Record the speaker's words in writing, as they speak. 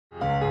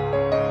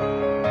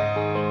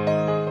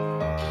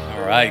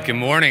right, good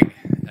morning,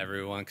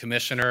 everyone.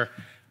 Commissioner,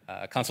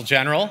 Consul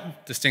General,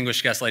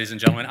 distinguished guests, ladies and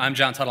gentlemen. I'm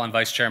John Tuttle. I'm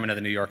Vice Chairman of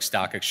the New York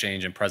Stock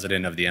Exchange and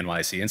President of the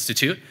NYSE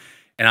Institute.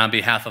 And on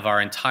behalf of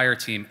our entire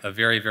team, a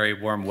very, very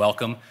warm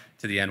welcome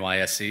to the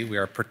NYSE. We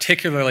are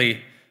particularly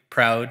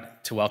proud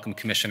to welcome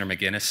Commissioner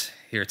McGuinness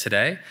here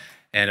today,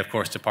 and of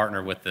course to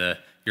partner with the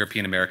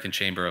European American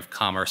Chamber of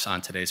Commerce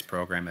on today's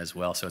program as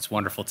well. So it's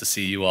wonderful to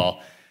see you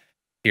all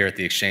here at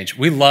the Exchange.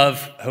 We love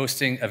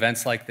hosting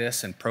events like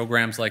this and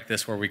programs like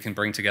this where we can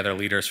bring together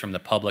leaders from the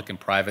public and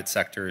private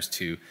sectors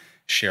to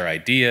share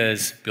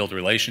ideas, build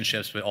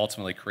relationships, but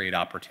ultimately create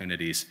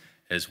opportunities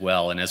as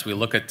well. And as we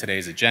look at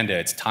today's agenda,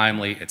 it's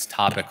timely, it's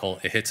topical,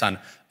 it hits on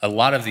a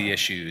lot of the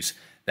issues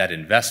that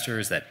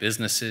investors, that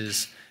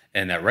businesses,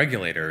 and that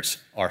regulators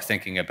are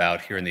thinking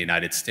about here in the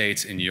United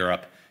States, in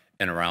Europe,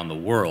 and around the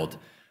world.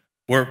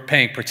 We're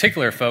paying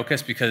particular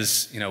focus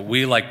because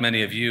we, like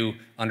many of you,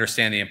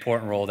 understand the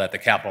important role that the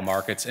capital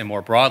markets and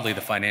more broadly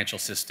the financial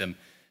system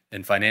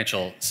and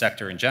financial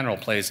sector in general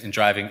plays in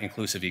driving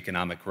inclusive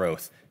economic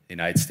growth in the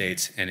United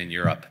States and in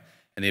Europe,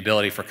 and the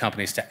ability for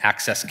companies to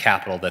access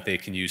capital that they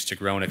can use to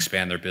grow and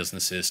expand their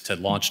businesses, to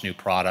launch new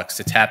products,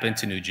 to tap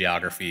into new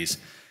geographies,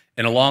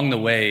 and along the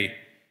way,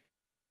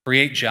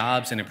 create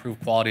jobs and improve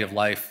quality of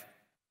life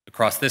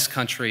across this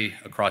country,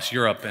 across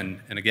Europe, and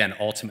again,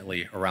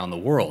 ultimately around the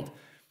world.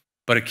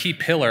 But a key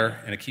pillar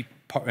and a key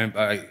part,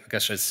 I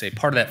guess I should say,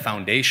 part of that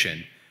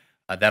foundation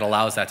that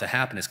allows that to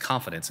happen is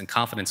confidence. And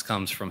confidence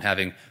comes from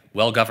having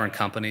well-governed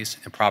companies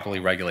and properly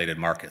regulated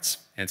markets.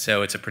 And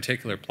so it's a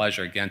particular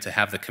pleasure, again, to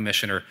have the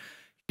Commissioner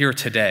here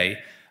today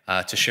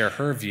to share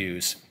her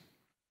views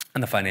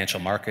on the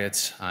financial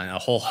markets, on a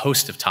whole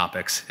host of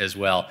topics as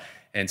well.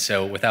 And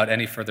so without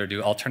any further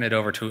ado, I'll turn it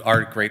over to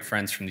our great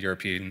friends from the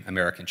European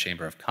American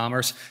Chamber of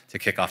Commerce to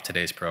kick off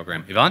today's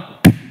program. Yvonne?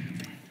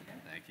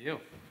 Thank you.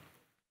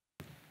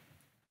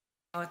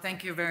 Oh,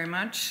 thank you very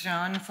much,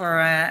 John,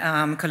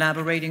 for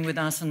collaborating with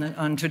us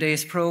on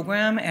today's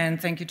program, and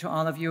thank you to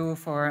all of you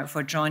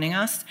for joining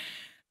us.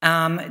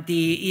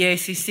 The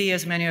EACC,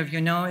 as many of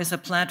you know, is a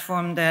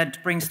platform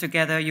that brings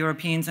together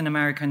Europeans and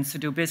Americans to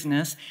do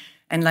business,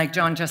 and like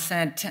John just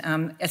said,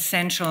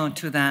 essential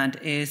to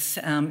that is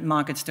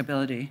market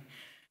stability.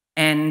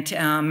 And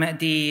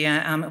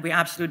we're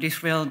absolutely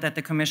thrilled that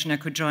the Commissioner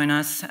could join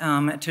us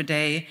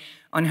today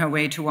on her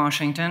way to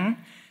Washington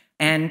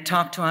and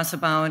talk to us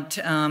about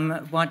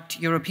what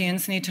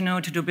Europeans need to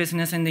know to do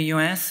business in the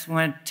U.S.,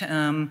 what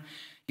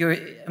your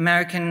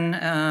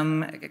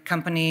American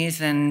companies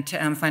and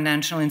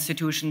financial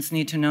institutions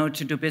need to know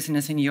to do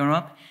business in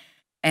Europe.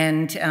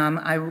 And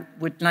I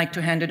would like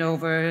to hand it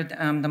over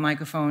the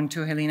microphone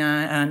to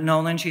Helena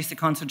Nolan. She's the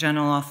Consul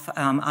General of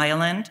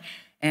Ireland,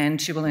 and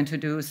she will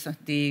introduce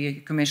the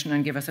Commissioner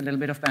and give us a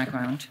little bit of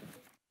background.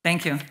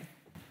 Thank you.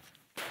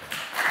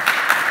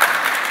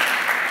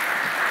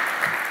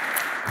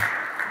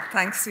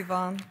 Thanks,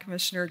 Yvonne.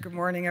 Commissioner, good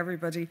morning,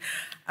 everybody.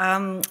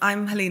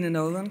 I'm Helena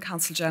Nolan,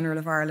 Consul General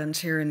of Ireland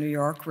here in New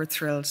York. We're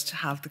thrilled to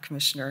have the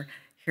Commissioner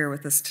here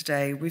with us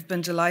today. We've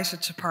been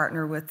delighted to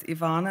partner with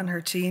Yvonne and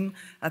her team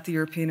at the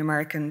European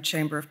American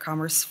Chamber of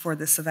Commerce for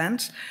this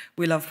event.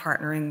 We love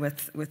partnering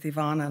with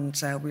Yvonne,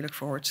 and we look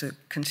forward to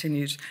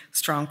continued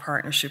strong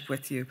partnership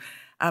with you.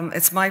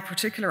 It's my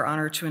particular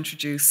honour to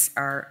introduce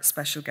our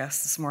special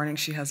guest this morning.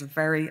 She has a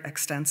very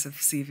extensive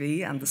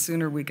CV, and the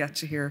sooner we get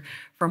to hear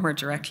from her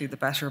directly, the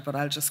better, but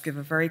I'll just give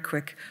a very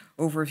quick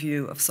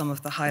overview of some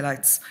of the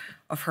highlights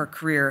of her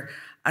career.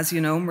 As you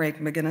know,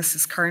 Mairead McGuinness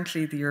is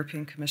currently the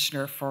European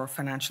Commissioner for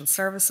Financial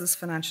Services,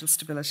 Financial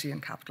Stability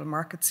and Capital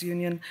Markets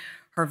Union.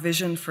 Her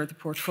vision for the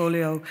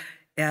portfolio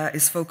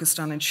is focused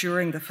on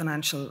ensuring the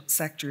financial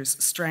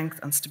sector's strength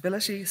and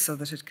stability so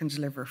that it can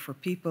deliver for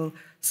people,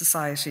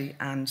 society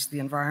and the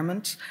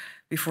environment.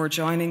 Before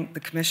joining the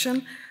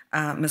Commission,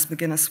 Ms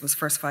McGuinness was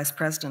first Vice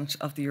President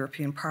of the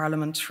European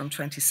Parliament from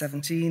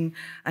 2017,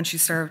 and she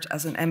served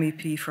as an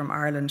MEP from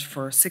Ireland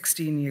for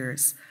 16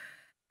 years.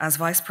 As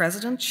Vice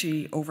President,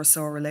 she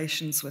oversaw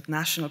relations with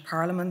national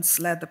parliaments,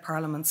 led the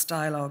Parliament's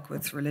dialogue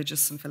with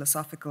religious and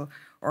philosophical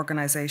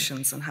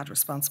organisations, and had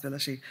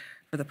responsibility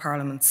for the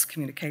Parliament's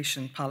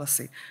communication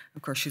policy.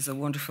 Of course, she's a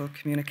wonderful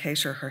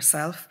communicator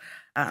herself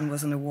and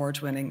was an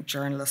award-winning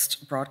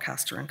journalist,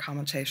 broadcaster and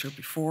commentator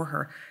before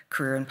her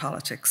career in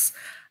politics.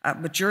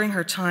 But during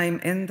her time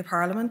in the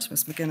Parliament,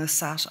 Ms McGuinness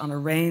sat on a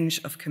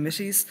range of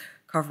committees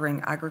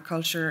covering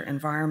agriculture,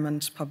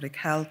 environment, public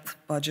health,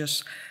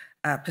 budget,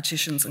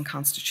 petitions and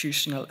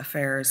constitutional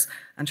affairs,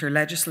 and her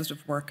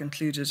legislative work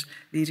included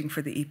leading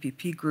for the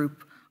EPP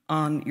group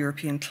on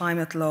European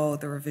climate law,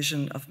 the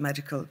revision of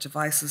medical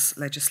devices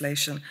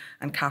legislation,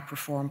 and CAP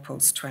reform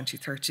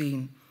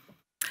post-2013.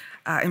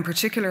 In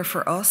particular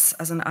for us,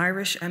 as an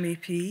Irish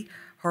MEP,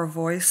 her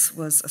voice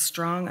was a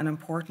strong and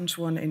important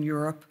one in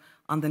Europe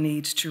on the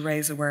need to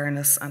raise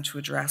awareness and to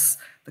address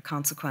the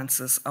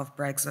consequences of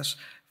Brexit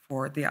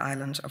for the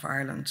island of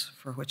Ireland,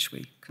 for which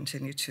we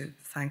continue to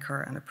thank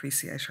her and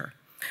appreciate her.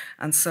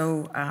 And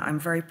so I'm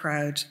very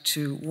proud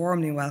to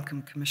warmly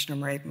welcome Commissioner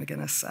Mairead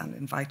McGuinness and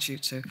invite you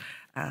to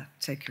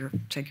take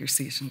your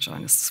seat and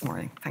join us this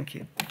morning. Thank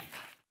you.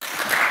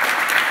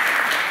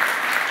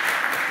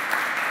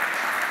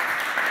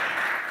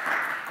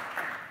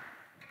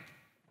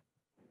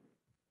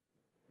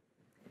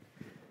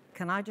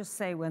 Can I just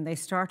say, when they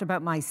start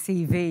about my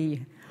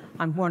CV,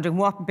 I'm wondering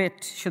what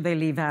bit should they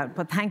leave out?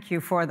 But thank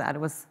you for that. It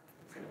was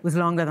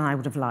longer than I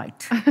would have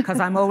liked, because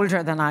I'm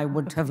older than I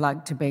would have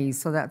liked to be.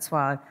 So that's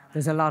why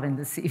there's a lot in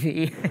the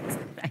CV.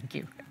 Thank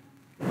you.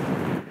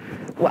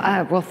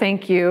 Well,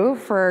 thank you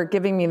for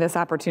giving me this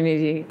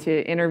opportunity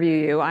to interview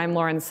you. I'm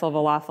Lauren Silva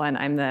Laughlin.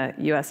 I'm the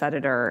U.S.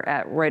 editor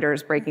at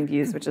REUTERS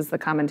BREAKINGVIEWS, which is the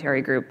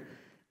commentary group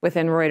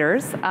within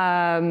Reuters.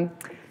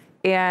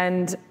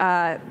 And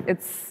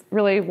it's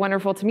really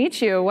wonderful to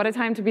meet you. What a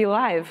time to be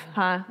live,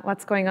 huh?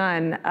 What's going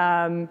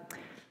on?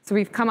 So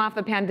we've come off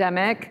the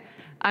pandemic,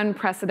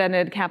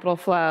 unprecedented capital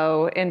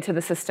flow into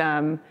the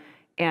system,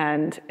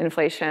 and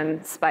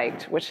inflation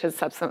spiked, which has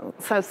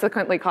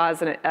subsequently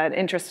caused an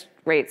interest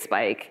rate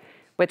spike,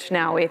 which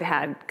now we've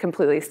had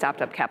completely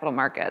stopped up capital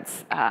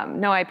markets.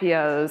 No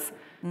IPOs,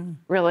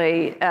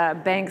 really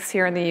banks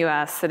here in the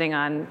U.S. sitting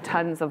on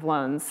tons of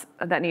loans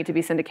that need to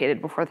be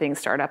syndicated before things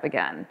start up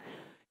again.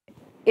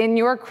 In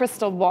your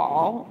crystal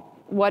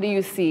ball, what do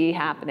you see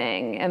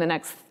happening in the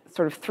next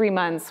sort of 3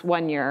 months,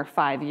 1 year,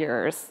 5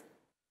 years?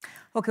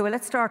 Okay, well,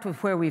 let's start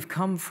with where we've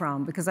come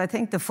from, because I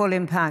think the full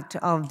impact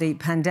of the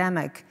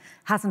pandemic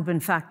hasn't been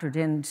factored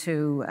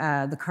into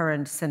the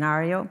current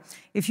scenario.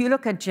 If you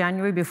look at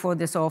January, before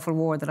this awful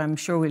war that I'm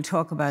sure we'll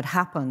talk about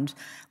happened,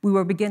 we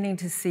were beginning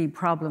to see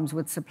problems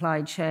with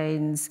supply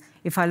chains.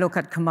 If I look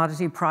at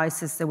commodity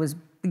prices, there was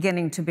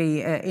beginning to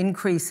be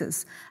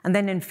increases. And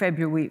then in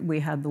February, we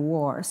had the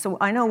war. So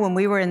I know when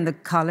we were in the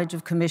College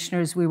of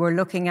Commissioners, we were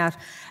looking at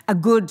a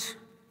good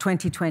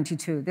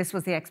 2022. This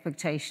was the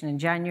expectation in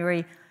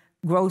January.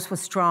 Growth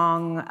was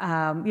strong.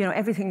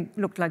 Everything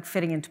looked like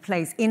fitting into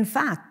place. In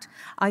fact,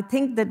 I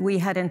think that we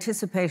had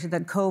anticipated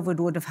that COVID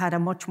would have had a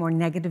much more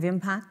negative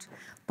impact,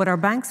 but our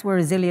banks were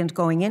resilient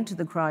going into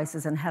the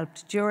crisis and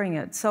helped during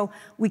it. So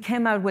we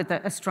came out with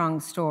a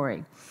strong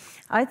story.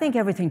 I think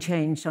everything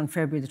changed on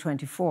February the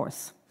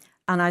 24th.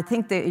 And I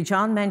think that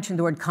John mentioned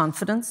the word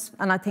confidence,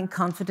 and I think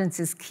confidence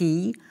is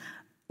key.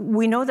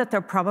 We know that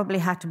there probably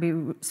had to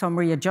be some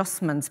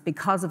readjustments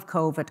because of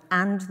COVID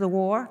and the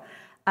war.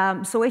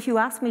 So if you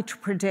ask me to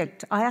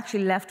predict, I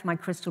actually left my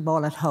crystal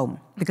ball at home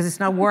because it's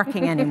not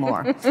working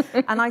anymore.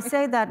 And I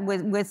say that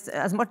with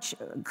as much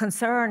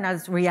concern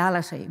as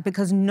reality,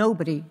 because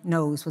nobody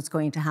knows what's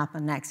going to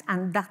happen next.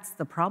 And that's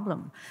the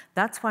problem.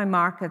 That's why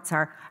markets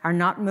are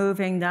not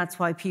moving. That's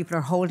why people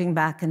are holding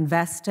back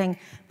investing,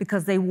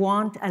 because they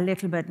want a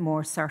little bit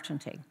more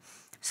certainty.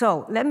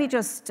 So let me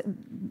just,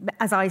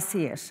 as I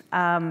see it,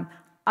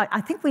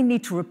 I think we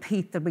need to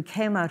repeat that we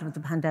came out of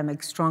the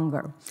pandemic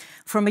stronger.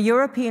 From a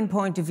European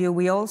point of view,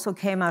 we also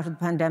came out of the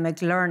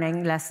pandemic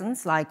learning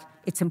lessons like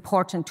it's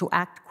important to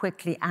act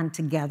quickly and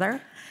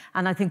together.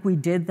 And I think we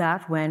did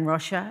that when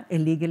Russia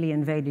illegally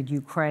invaded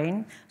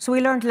Ukraine. So we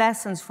learned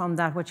lessons from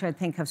that, which I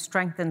think have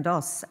strengthened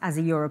us as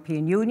a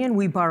European Union.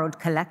 We borrowed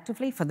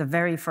collectively for the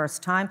very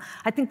first time.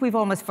 I think we've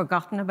almost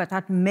forgotten about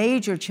that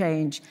major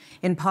change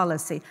in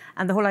policy.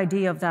 And the whole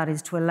idea of that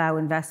is to allow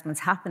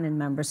investments happen in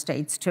member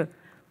states to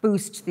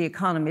boost the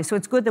economy. So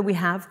it's good that we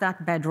have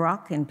that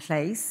bedrock in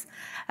place.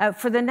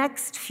 For the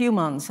next few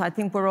months, I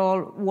think we're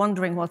all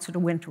wondering what sort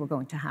of winter we're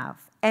going to have.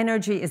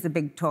 Energy is the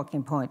big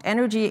talking point.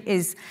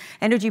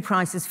 Energy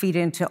prices feed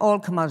into all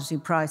commodity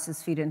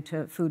prices, feed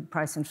into food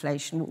price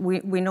inflation.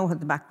 We know what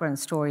the background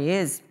story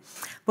is.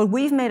 But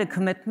we've made a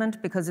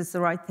commitment, because it's the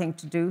right thing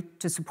to do,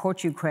 to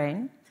support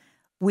Ukraine.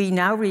 We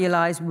now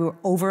realize we're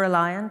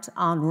over-reliant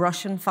on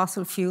Russian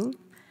fossil fuel.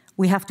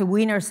 We have to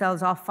wean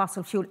ourselves off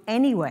fossil fuel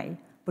anyway,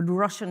 but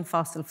Russian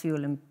fossil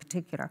fuel in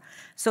particular.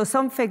 So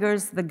some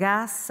figures, the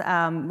gas,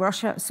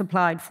 Russia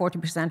supplied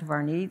 40% of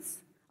our needs.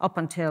 Up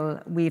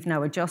until we've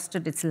now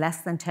adjusted, it's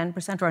less than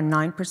 10% or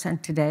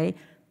 9% today.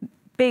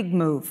 Big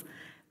move.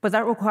 But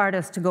that required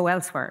us to go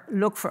elsewhere,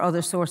 look for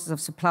other sources of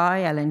supply,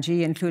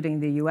 LNG, including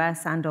the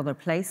US and other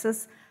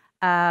places,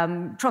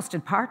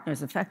 trusted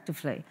partners,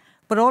 effectively.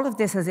 But all of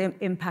this has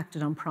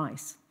impacted on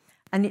price.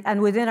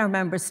 And within our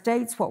member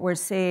states, what we're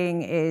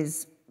seeing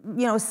is,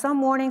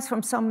 some warnings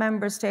from some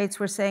member states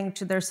were saying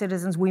to their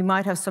citizens, we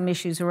might have some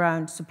issues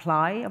around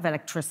supply of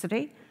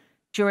electricity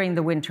during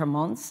the winter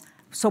months.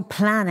 So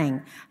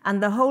planning.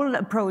 And the whole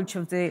approach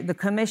of the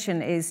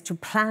Commission is to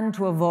plan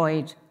to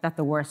avoid that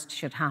the worst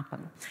should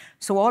happen.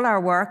 So all our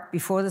work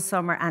before the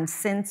summer and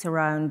since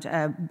around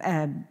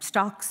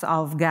stocks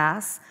of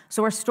gas.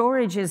 So our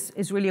storage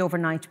is really over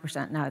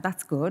 90% now.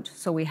 That's good.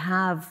 So we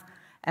have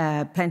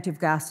plenty of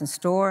gas in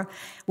store.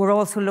 We're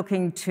also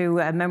looking to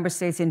member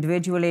states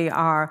individually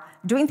are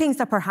doing things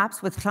that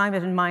perhaps with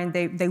climate in mind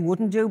they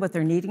wouldn't do, but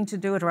they're needing to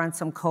do it around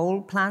some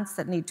coal plants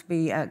that need to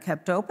be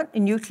kept open,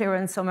 and nuclear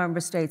in some member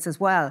states as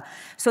well.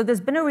 So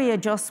there's been a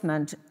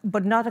readjustment,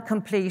 but not a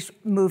complete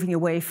moving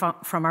away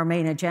from our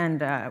main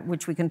agenda,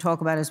 which we can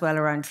talk about as well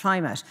around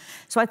climate.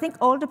 So I think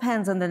all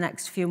depends on the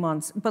next few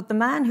months. But the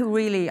man who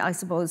really, I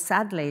suppose,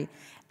 sadly,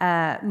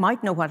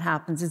 might know what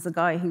happens is the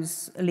guy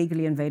who's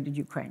illegally invaded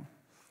Ukraine.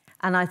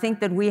 And I think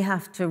that we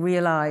have to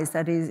realize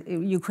that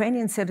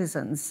Ukrainian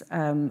citizens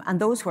and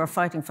those who are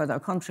fighting for their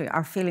country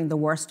are feeling the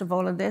worst of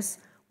all of this.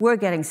 We're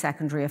getting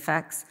secondary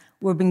effects.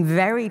 We're being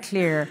very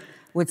clear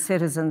with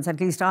citizens, at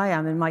least I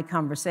am in my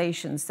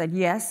conversations, that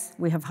yes,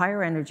 we have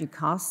higher energy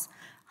costs,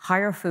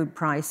 higher food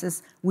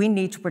prices. We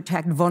need to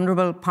protect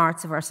vulnerable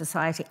parts of our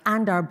society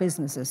and our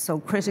businesses. So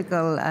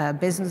critical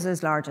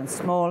businesses, large and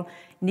small,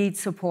 need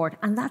support.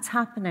 And that's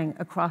happening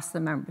across the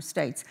member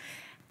states.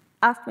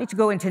 Ask me to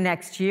go into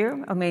next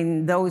year. I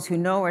mean, those who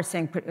know are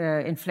saying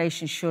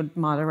inflation should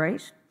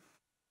moderate.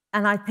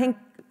 And I think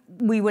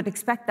we would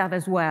expect that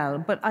as well.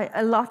 But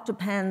a lot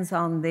depends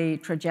on the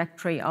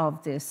trajectory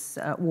of this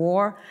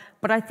war.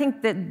 But I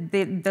think that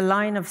the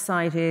line of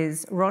sight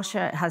is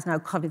Russia has now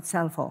cut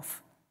itself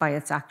off by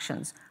its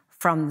actions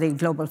from the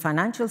global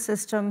financial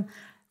system,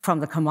 from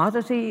the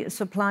commodity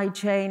supply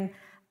chain,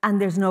 and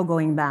there's no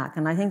going back.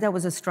 And I think that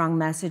was a strong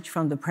message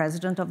from the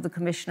president of the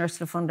Commission,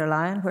 Ursula von der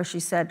Leyen, where she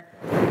said,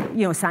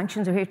 you know,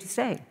 sanctions are here to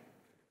stay.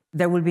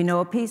 There will be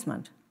no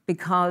appeasement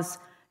because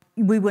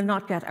we will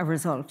not get a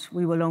result.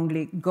 We will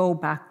only go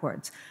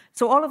backwards.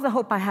 So all of the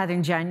hope I had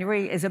in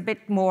January is a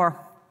bit more,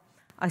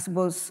 I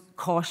suppose,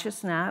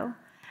 cautious now.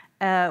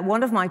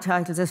 One of my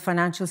titles is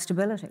financial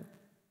stability.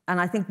 And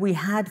I think we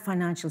had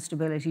financial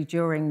stability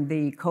during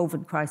the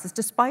COVID crisis,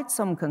 despite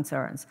some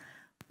concerns,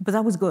 but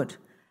that was good.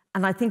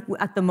 And I think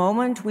at the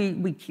moment,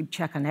 we keep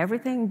checking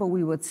everything, but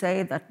we would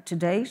say that to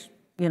date,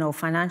 you know,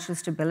 financial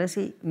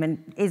stability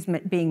is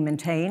being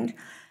maintained.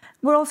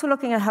 We're also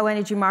looking at how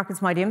energy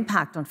markets might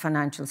impact on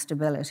financial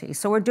stability.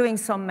 So we're doing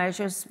some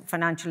measures,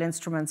 financial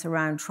instruments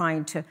around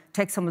trying to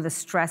take some of the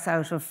stress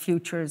out of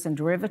futures and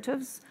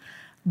derivatives,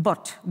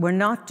 but we're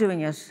not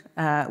doing it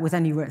with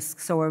any risk.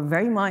 So we're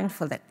very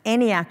mindful that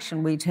any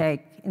action we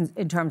take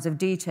in terms of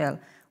detail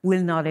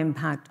will not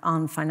impact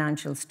on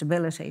financial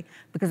stability,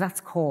 because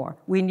that's core.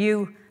 We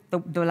knew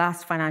the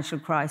last financial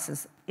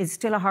crisis is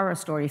still a horror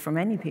story for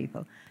many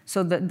people.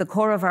 So the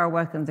core of our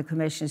work in the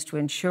Commission is to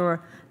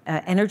ensure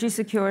energy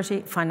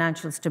security,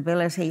 financial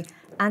stability,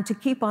 and to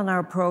keep on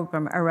our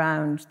programme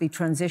around the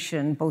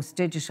transition, both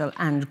digital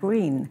and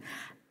green.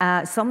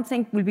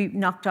 Something will be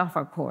knocked off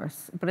our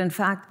course, but in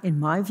fact,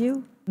 in my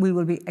view, we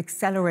will be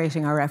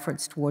accelerating our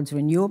efforts towards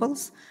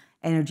renewables,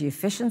 energy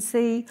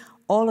efficiency,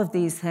 all of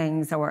these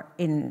things that were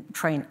in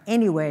train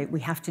anyway. We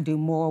have to do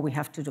more, we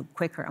have to do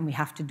quicker, and we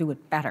have to do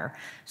it better.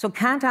 So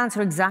can't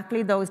answer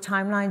exactly those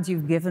timelines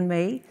you've given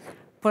me,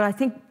 but I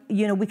think,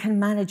 you know, we can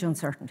manage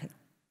uncertainty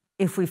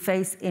if we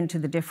face into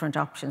the different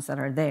options that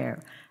are there,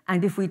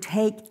 and if we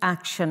take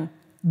action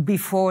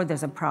before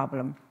there's a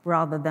problem,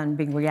 rather than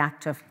being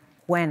reactive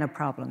when a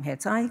problem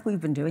hits. And I think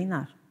we've been doing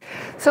that.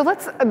 So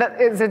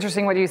it's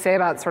interesting what you say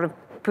about sort of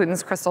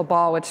Putin's crystal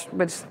ball, which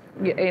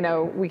you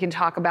know we can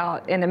talk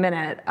about in a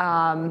minute.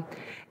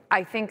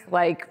 I think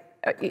like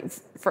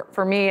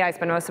for me, I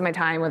spend most of my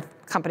time with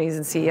companies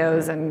and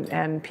CEOs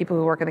and people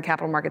who work in the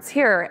capital markets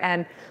here,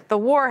 and the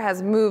war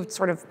has moved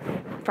sort of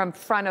from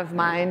front of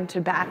mind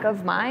to back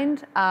of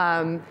mind,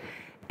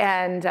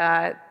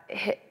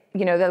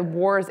 you know, the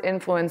war's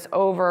influence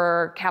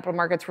over capital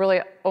markets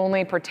really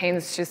only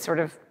pertains to sort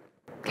of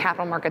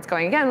capital markets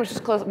going again, which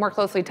is more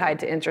closely tied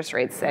to interest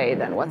rates, say,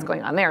 than what's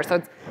going on there.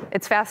 So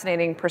it's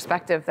fascinating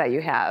perspective that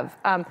you have.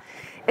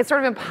 It's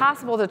sort of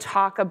impossible to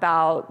talk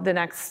about the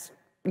next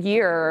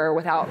year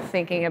without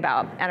thinking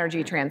about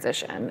energy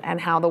transition and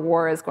how the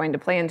war is going to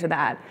play into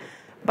that,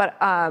 but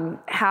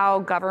how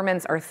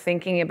governments are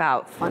thinking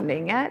about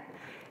funding it.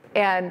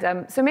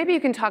 And so maybe you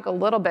can talk a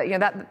little bit, you know,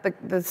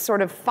 that the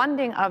sort of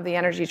funding of the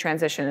energy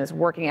transition is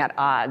working at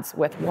odds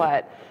with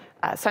what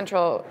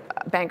central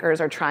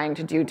bankers are trying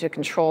to do to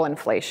control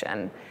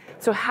inflation.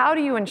 So how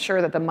do you ensure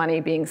that the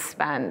money being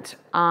spent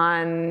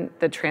on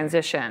the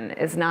transition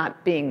is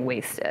not being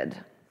wasted?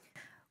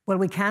 Well,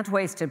 we can't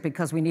waste it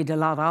because we need a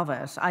lot of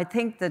it. I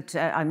think that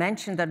I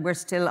mentioned that we're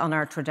still on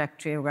our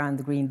trajectory around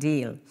the Green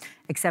Deal,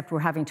 except we're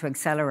having to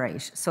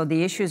accelerate. So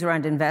the issues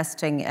around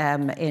investing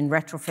in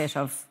retrofit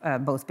of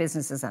both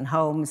businesses and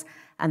homes,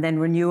 and then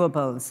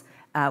renewables,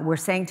 we're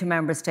saying to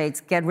member states,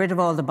 get rid of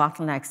all the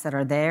bottlenecks that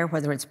are there,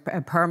 whether it's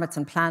permits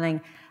and planning,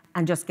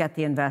 and just get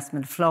the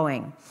investment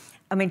flowing.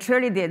 I mean,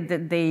 clearly,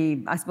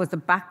 I suppose the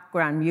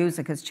background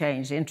music has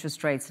changed.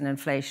 Interest rates and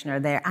inflation are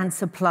there, and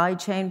supply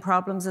chain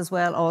problems as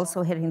well,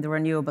 also hitting the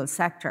renewable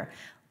sector.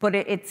 But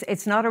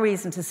it's not a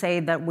reason to say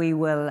that we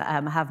will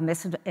have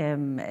missed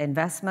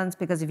investments,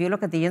 because if you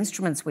look at the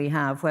instruments we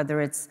have,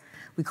 whether it's,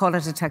 we call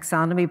it a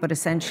taxonomy, but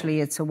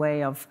essentially it's a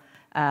way of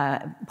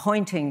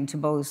pointing to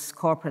both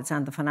corporates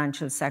and the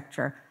financial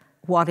sector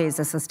what is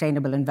a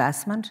sustainable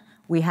investment.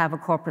 We have a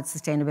corporate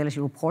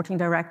sustainability reporting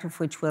directive,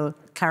 which will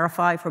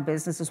clarify for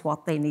businesses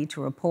what they need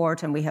to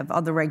report, and we have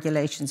other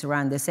regulations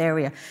around this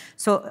area.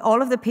 So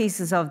all of the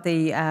pieces of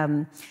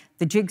the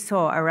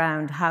jigsaw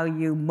around how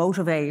you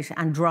motivate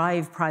and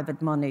drive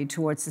private money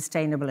towards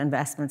sustainable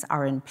investments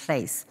are in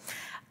place.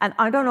 And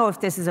I don't know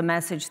if this is a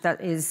message that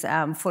is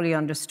fully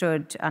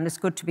understood, and it's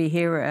good to be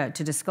here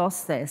to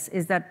discuss this,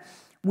 is that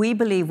we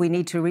believe we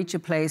need to reach a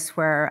place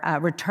where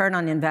return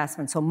on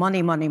investment, so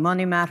money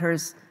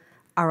matters,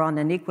 are on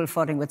an equal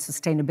footing with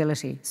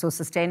sustainability. So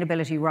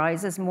sustainability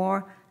rises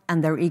more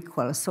and they're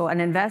equal. So an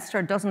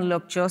investor doesn't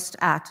look just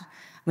at,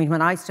 I mean,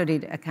 when I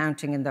studied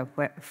accounting in well,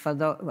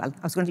 I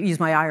was going to use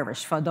my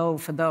Irish, for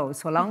those.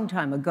 So a long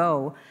time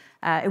ago,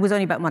 it was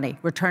only about money,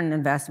 return on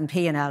investment,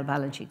 P&L,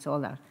 balance sheets, all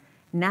that.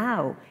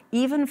 Now,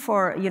 even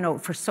for,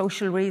 for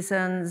social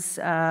reasons,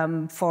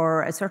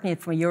 certainly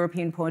from a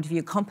European point of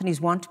view,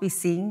 companies want to be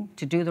seen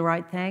to do the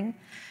right thing.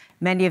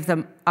 Many of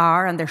them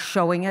are, and they're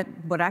showing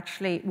it, but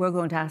actually we're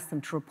going to ask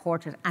them to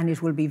report it, and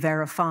it will be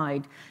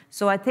verified.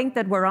 So I think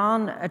that we're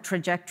on a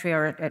trajectory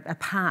or a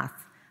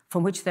path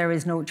from which there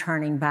is no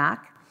turning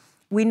back.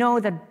 We know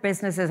that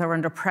businesses are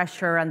under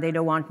pressure and they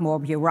don't want more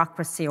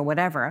bureaucracy or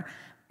whatever,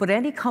 but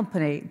any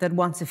company that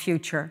wants a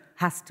future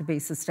has to be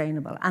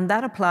sustainable. And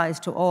that applies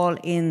to all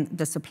in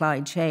the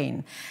supply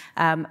chain.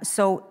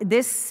 So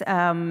this,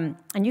 and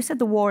you said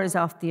the war is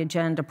off the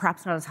agenda,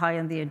 perhaps not as high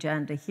on the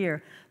agenda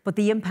here, but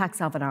the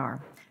impacts of it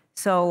are.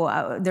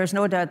 So there's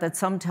no doubt that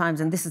sometimes,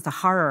 and this is the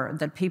horror,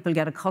 that people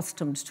get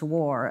accustomed to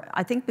war.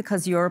 I think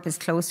because Europe is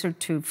closer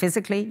to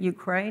physically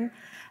Ukraine,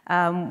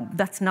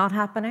 that's not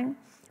happening.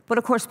 But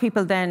of course,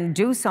 people then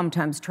do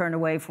sometimes turn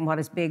away from what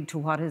is big to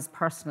what is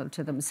personal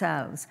to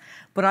themselves.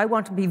 But I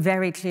want to be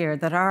very clear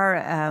that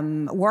our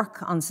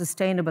work on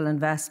sustainable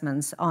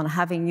investments, on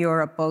having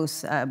Europe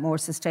both more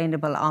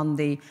sustainable on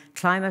the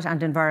climate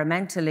and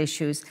environmental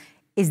issues,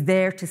 is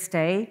there to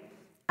stay.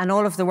 And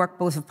all of the work,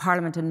 both of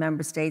Parliament and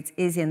Member States,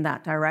 is in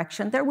that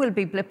direction. There will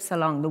be blips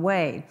along the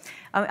way.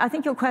 I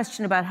think your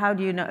question about how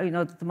do you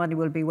know that the money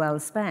will be well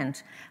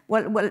spent?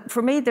 Well,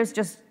 for me, there's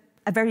just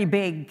a very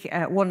big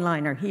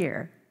one-liner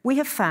here. We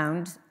have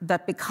found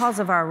that because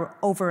of our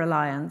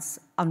over-reliance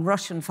on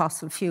Russian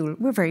fossil fuel,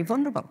 we're very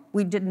vulnerable.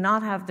 We did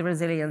not have the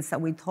resilience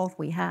that we thought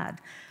we had.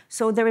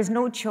 So there is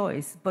no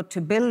choice but to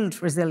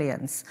build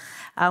resilience.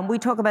 We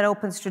talk about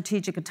open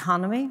strategic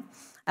autonomy.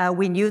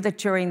 We knew that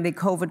during the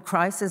COVID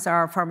crisis,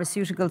 our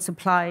pharmaceutical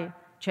supply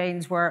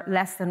chains were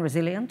less than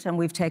resilient, and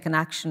we've taken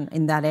action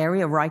in that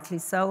area, rightly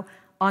so.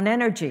 On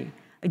energy,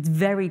 it's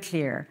very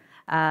clear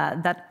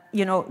that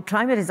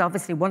climate is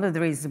obviously one of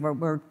the reasons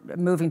we're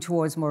moving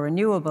towards more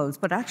renewables,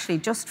 but actually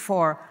just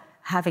for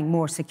having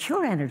more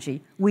secure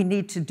energy, we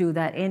need to do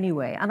that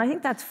anyway. And I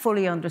think that's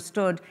fully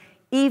understood,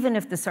 even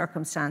if the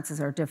circumstances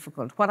are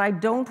difficult. What I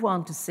don't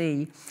want to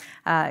see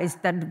is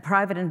that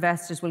private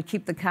investors will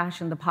keep the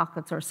cash in the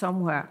pockets or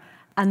somewhere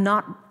and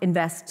not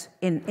invest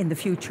in the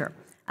future.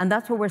 And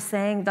that's what we're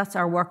saying. That's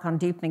our work on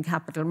deepening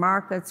capital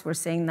markets. We're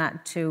saying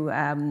that to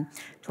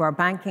our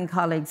banking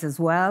colleagues as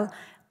well.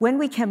 When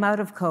we came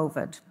out of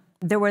COVID,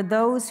 there were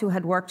those who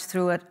had worked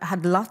through it,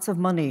 had lots of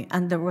money,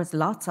 and there was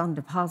lots on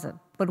deposit,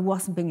 but it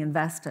wasn't being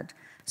invested.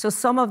 So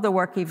some of the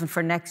work even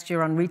for next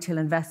year on retail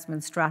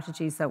investment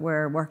strategies that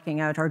we're working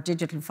out, our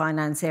digital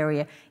finance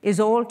area, is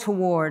all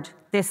toward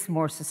this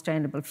more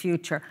sustainable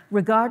future,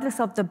 regardless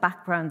of the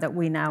background that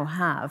we now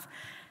have.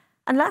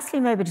 And lastly,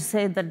 maybe to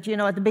say that,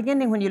 at the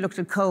beginning when you looked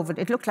at COVID,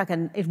 it looked like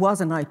it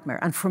was a nightmare,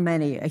 and for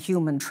many, a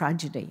human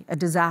tragedy, a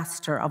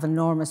disaster of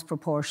enormous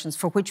proportions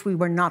for which we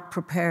were not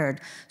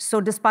prepared. So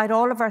despite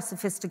all of our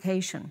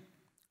sophistication,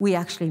 we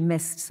actually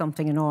missed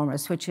something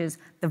enormous, which is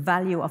the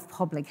value of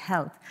public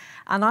health.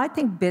 And I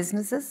think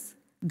businesses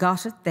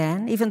got it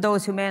then, even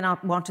those who may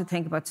not want to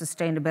think about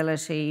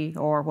sustainability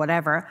or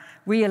whatever,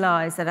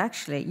 realize that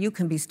actually you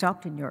can be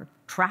stopped in your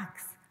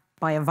tracks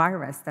by a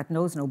virus that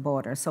knows no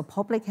border. So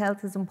public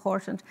health is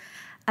important.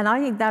 And I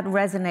think that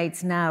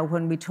resonates now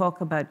when we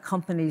talk about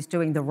companies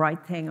doing the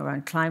right thing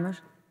around climate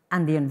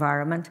and the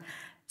environment.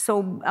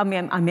 So, I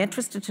mean, I'm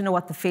interested to know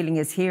what the feeling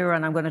is here,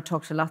 and I'm going to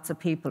talk to lots of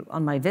people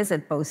on my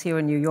visit, both here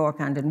in New York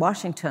and in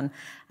Washington,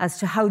 as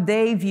to how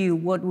they view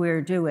what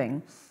we're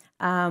doing.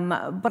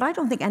 But I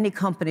don't think any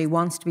company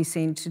wants to be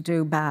seen to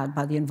do bad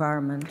by the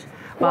environment,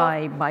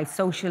 by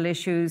social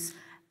issues.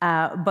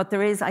 But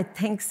there is, I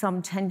think,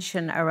 some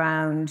tension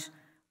around,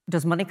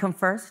 does money come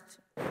first?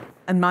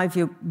 In my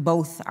view,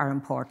 both are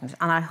important.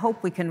 And I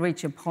hope we can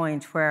reach a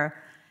point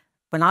where,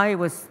 when I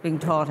was being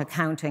taught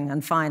accounting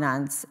and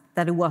finance,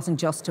 that it wasn't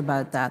just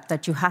about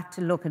that you had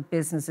to look at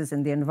businesses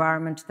in the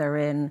environment they're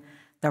in,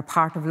 they're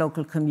part of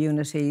local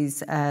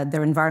communities,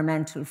 their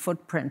environmental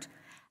footprint.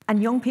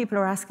 And young people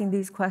are asking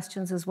these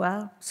questions as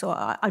well. So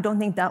I don't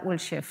think that will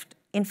shift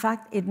In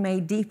fact, it may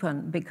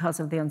deepen because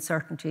of the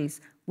uncertainties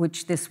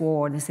which this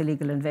war, this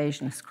illegal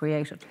invasion has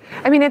created.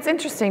 I mean, it's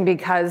interesting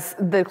because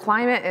the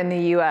climate in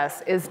the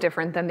US is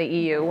different than the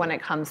EU when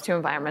it comes to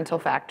environmental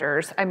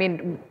factors. I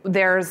mean,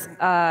 there's,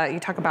 you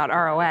talk about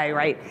ROA,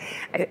 right?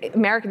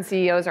 American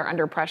CEOs are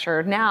under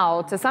pressure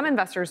now to some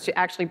investors to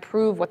actually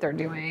prove what they're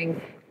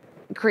doing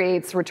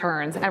creates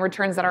returns, and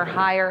returns that are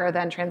higher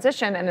than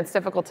transition, and it's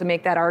difficult to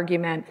make that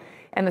argument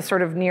in the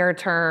sort of near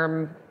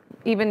term,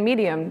 even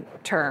medium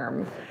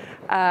term.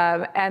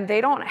 And they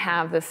don't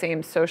have the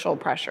same social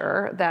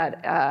pressure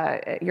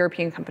that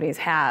European companies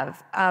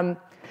have.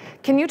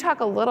 Can you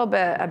talk a little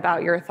bit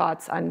about your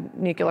thoughts on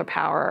nuclear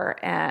power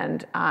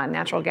and on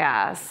natural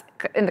gas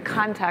in the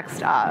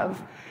context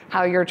of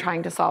how you're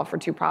trying to solve for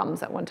two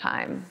problems at one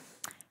time?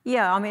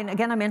 Yeah, I mean,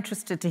 again, I'm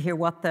interested to hear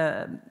what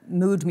the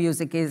mood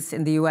music is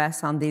in the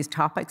US on these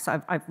topics.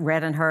 I've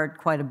read and heard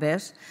quite a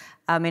bit.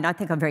 I mean, I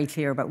think I'm very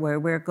clear about where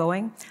we're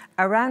going.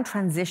 Around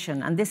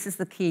transition, and this is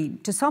the key,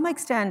 to some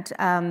extent,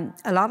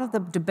 a lot of the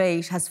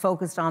debate has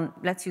focused on,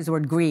 let's use the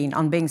word green,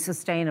 on being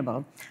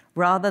sustainable,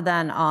 rather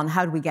than on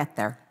how do we get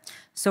there.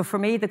 So for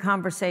me, the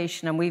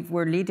conversation, and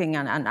we're leading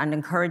and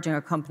encouraging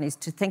our companies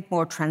to think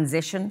more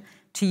transition,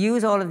 to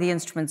use all of the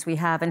instruments we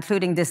have,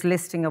 including this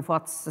listing of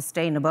what's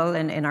sustainable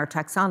in our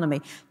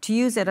taxonomy, to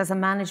use it as a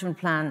management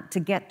plan to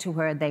get to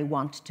where they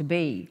want to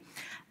be.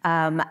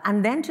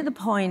 And then to the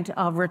point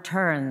of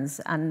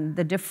returns and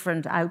the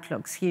different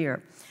outlooks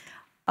here.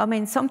 I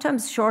mean,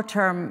 sometimes short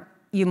term,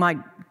 you might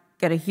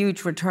get a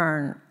huge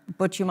return,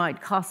 but you might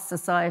cost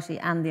society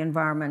and the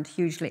environment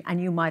hugely,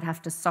 and you might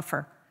have to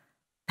suffer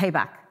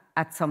payback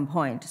at some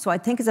point. So I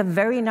think it's a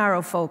very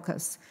narrow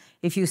focus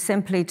if you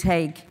simply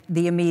take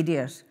the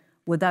immediate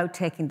without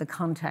taking the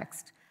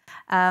context.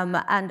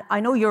 And I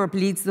know Europe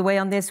leads the way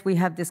on this. We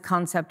have this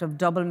concept of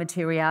double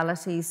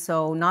materiality.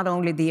 So not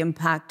only the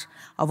impact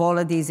of all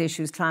of these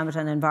issues, climate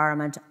and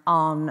environment,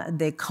 on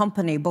the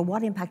company, but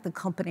what impact the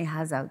company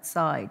has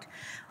outside.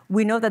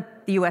 We know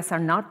that the US are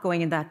not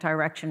going in that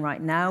direction right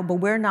now, but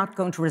we're not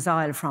going to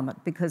resile from it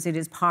because it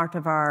is part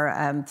of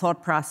our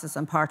thought process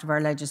and part of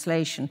our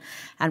legislation.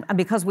 And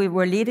because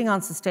we're leading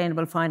on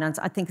sustainable finance,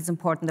 I think it's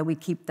important that we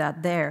keep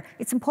that there.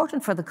 It's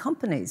important for the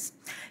companies.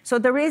 So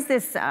there is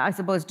this, I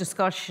suppose,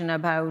 discussion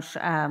about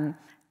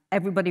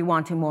everybody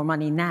wanting more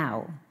money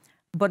now.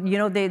 But, you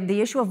know,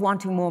 the issue of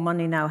wanting more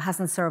money now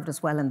hasn't served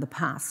us well in the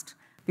past.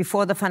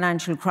 Before the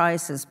financial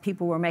crisis,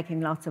 people were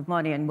making lots of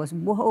money and was,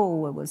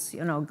 whoa, it was,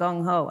 you know,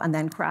 gung-ho, and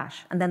then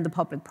crash. And then the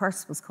public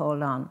purse was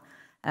called on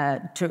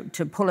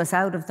to pull us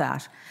out of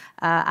that.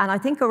 And I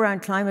think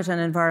around climate and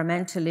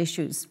environmental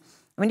issues,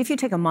 I mean, if you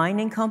take a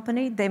mining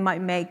company, they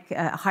might make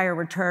a higher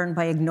return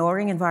by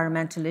ignoring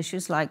environmental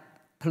issues like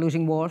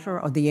polluting water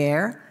or the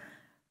air.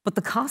 But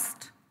the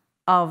cost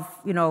of,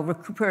 you know,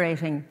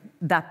 recuperating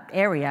that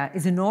area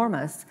is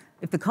enormous.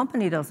 If the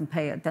company doesn't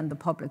pay it, then the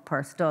public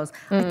purse does.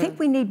 I think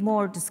we need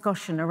more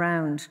discussion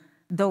around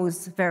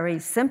those very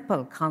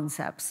simple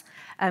concepts.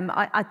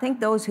 I think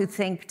those who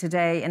think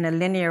today in a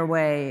linear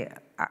way,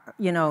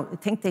 you know,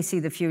 think they see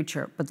the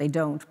future, but they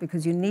don't,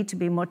 because you need to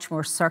be much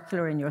more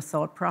circular in your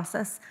thought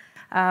process.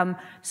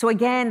 So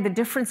again, the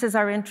differences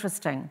are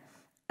interesting.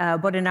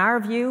 But in our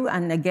view,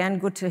 and again,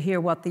 good to hear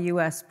what the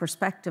US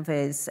perspective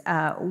is,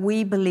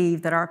 we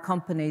believe that our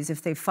companies,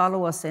 if they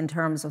follow us in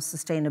terms of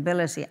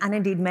sustainability, and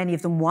indeed many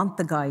of them want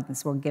the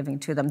guidance we're giving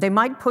to them, they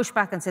might push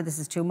back and say this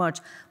is too much,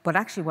 but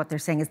actually what they're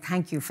saying is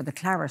thank you for the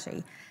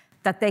clarity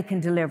that they can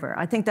deliver.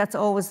 I think that's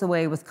always the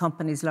way with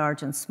companies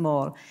large and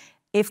small.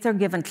 If they're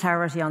given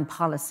clarity on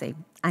policy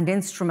and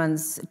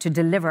instruments to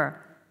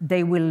deliver,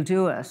 they will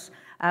do it.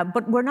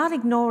 But we're not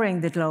ignoring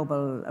the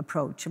global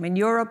approach. I mean,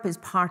 Europe is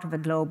part of a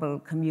global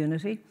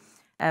community.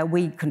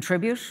 We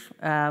contribute.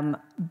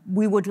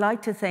 We would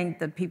like to think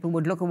that people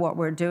would look at what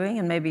we're doing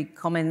and maybe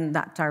come in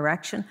that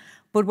direction.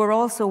 But we're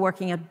also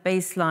working at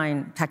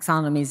baseline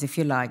taxonomies, if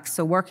you like.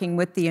 So working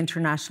with the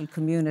international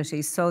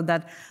community so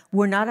that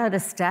we're not at a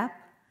step.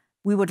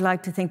 We would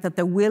like to think that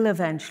there will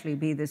eventually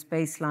be this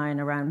baseline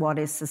around what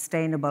is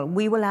sustainable.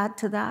 We will add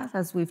to that,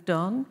 as we've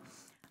done.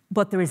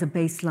 But there is a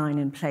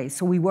baseline in place.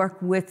 So we work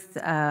with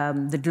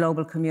the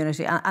global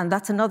community. And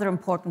that's another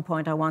important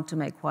point I want to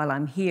make while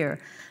I'm here,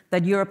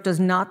 that Europe does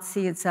not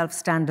see itself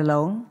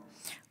standalone.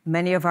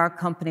 Many of our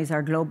companies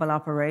are global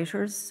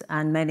operators,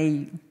 and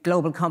many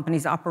global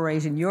companies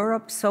operate in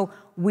Europe. So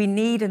we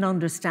need an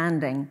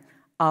understanding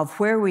of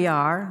where we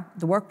are,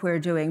 the work we're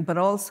doing, but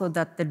also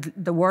that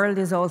the world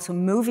is also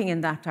moving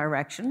in that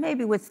direction,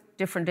 maybe with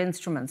different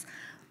instruments.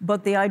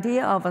 But the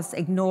idea of us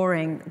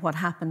ignoring what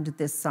happened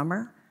this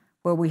summer,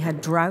 where we had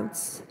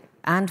droughts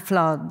and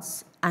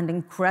floods and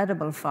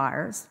incredible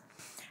fires,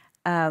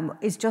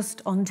 is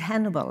just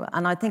untenable.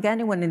 And I think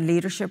anyone in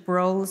leadership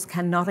roles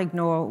cannot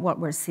ignore what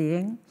we're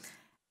seeing.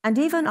 And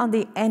even on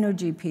the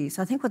energy piece,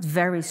 I think what's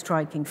very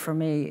striking for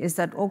me is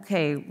that,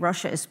 okay,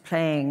 Russia is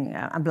playing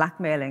and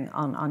blackmailing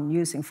on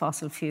using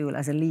fossil fuel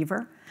as a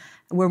lever.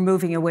 We're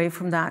moving away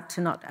from that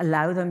to not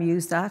allow them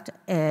use that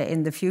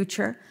in the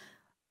future.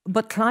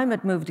 But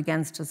climate moved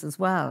against us as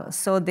well.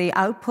 So the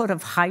output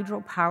of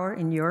hydropower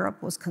in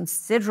Europe was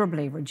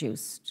considerably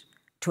reduced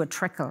to a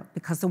trickle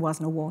because there was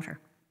no water.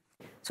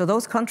 So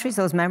those countries,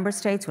 those member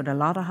states with a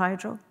lot of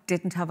hydro,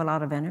 didn't have a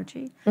lot of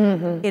energy.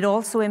 It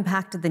also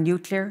impacted the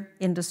nuclear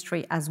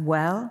industry as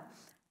well.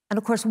 And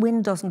of course,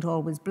 wind doesn't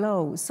always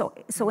blow.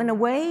 So in a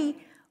way,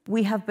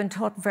 we have been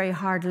taught very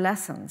hard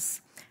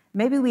lessons.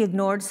 Maybe we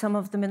ignored some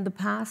of them in the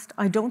past.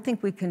 I don't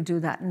think we can do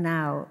that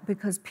now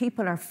because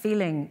people are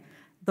feeling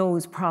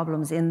those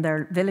problems in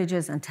their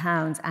villages and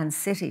towns and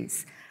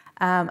cities.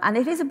 And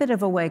it is a bit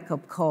of a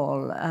wake-up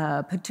call,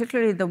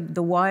 particularly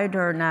the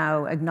wider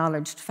now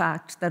acknowledged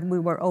fact that we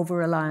were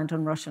over-reliant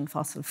on Russian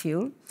fossil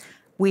fuel.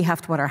 We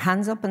have to put our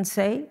hands up and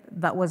say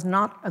that was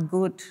not a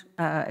good,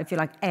 if you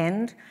like,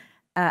 end,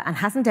 and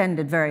hasn't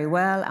ended very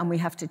well, and we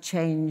have to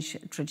change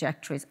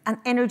trajectories. And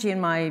energy, in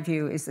my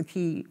view, is the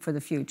key for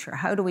the future.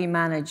 How do we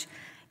manage,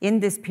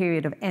 in this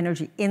period of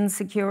energy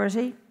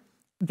insecurity,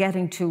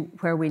 getting to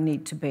where we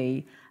need to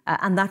be?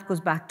 And that goes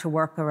back to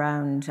work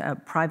around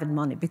private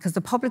money, because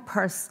the public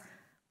purse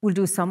will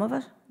do some of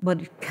it,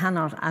 but it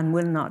cannot and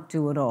will not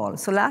do it all.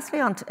 So lastly,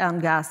 on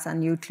gas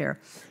and nuclear,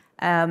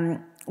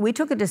 we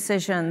took a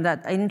decision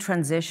that in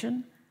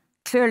transition,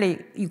 clearly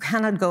you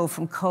cannot go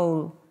from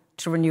coal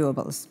to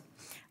renewables.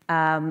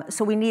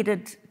 So we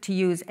needed to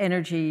use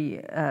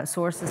energy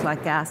sources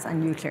like gas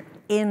and nuclear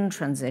in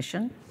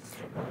transition.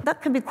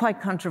 That can be quite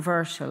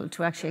controversial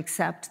to actually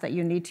accept that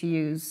you need to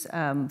use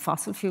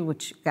fossil fuel,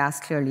 which gas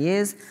clearly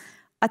is.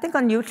 I think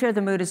on nuclear,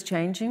 the mood is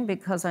changing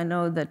because I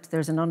know that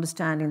there's an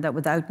understanding that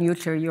without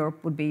nuclear,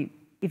 Europe would be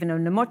even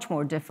in a much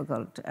more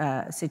difficult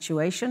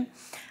situation.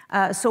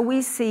 So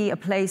we see a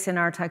place in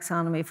our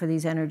taxonomy for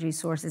these energy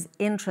sources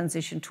in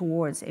transition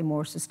towards a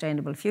more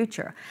sustainable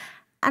future.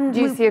 And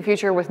do you see a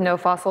future with no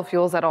fossil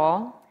fuels at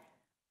all?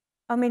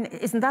 I mean,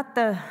 isn't that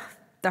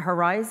the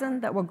horizon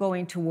that we're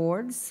going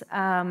towards?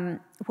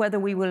 Whether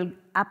we will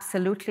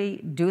absolutely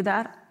do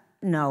that,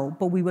 no,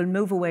 but we will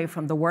move away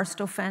from the worst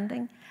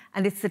offending,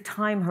 and it's the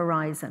time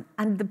horizon.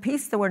 And the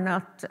piece that we're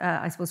not,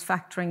 I suppose,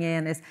 factoring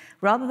in is,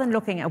 rather than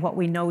looking at what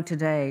we know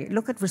today,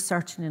 look at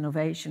research and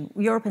innovation.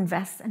 Europe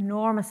invests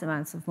enormous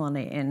amounts of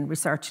money in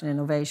research and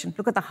innovation.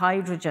 Look at the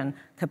hydrogen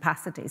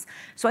capacities.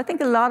 So I think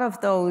a lot of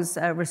those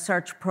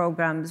research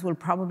programs will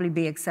probably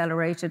be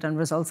accelerated and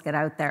results get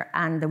out there,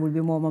 and there will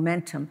be more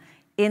momentum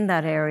in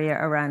that area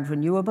around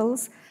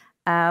renewables.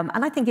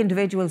 And I think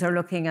individuals are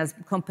looking, as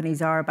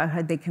companies are, about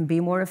how they can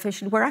be more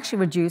efficient. We're actually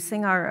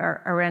reducing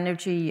our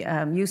energy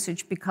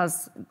usage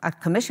because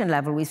at Commission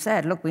level we've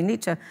said, look, we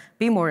need to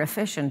be more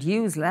efficient,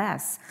 use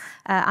less.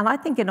 And I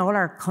think in all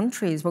our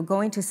countries we're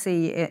going to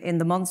see, in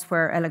the months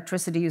where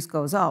electricity use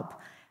goes up,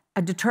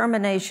 a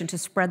determination to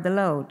spread the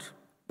load.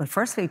 Well,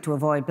 firstly, to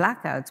avoid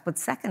blackouts, but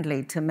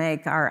secondly, to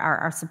make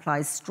our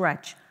supplies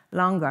stretch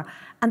longer.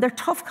 And they're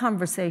tough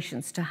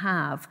conversations to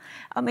have.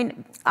 I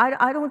mean,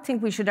 I don't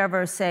think we should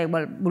ever say,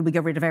 well, will we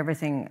get rid of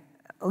everything,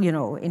 you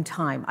know, in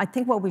time? I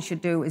think what we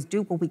should do is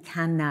do what we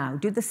can now,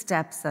 do the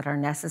steps that are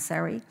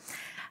necessary.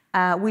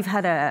 We've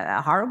had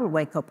a horrible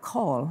wake-up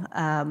call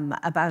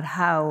about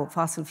how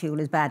fossil fuel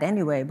is bad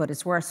anyway, but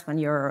it's worse when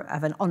you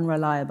have an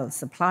unreliable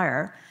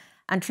supplier.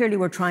 And clearly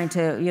we're trying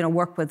to, you know,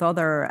 work with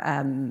other,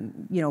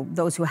 you know,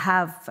 those who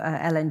have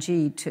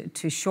LNG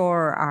to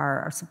shore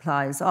our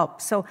supplies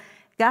up. So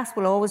gas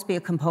will always be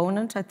a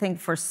component, I think,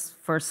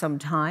 for some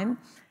time.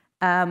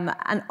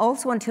 And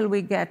also until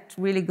we get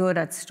really good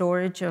at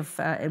storage of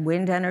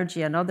wind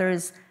energy and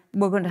others,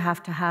 we're going to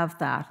have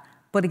that.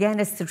 But again,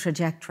 it's the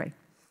trajectory.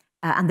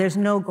 And there's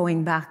no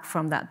going back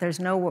from that. There's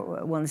no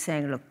one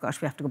saying, look,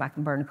 gosh, we have to go back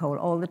and burn coal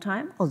all the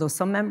time. Although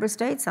some member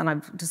states, and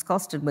I've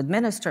discussed it with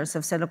ministers,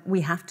 have said, look, we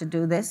have to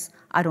do this.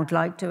 I don't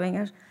like doing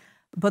it.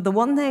 But the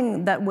one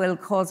thing that will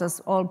cause us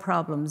all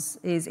problems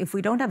is if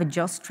we don't have a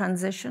just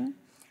transition,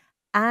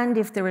 and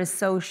if there is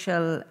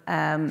social,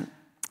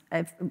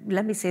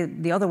 let me say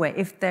it the other way,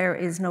 if there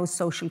is no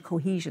social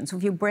cohesion. So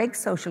if you break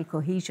social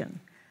cohesion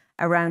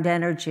around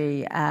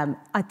energy,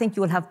 I think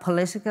you will have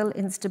political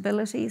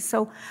instability.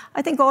 So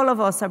I think all of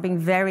us are being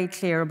very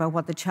clear about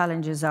what the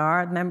challenges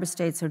are. Member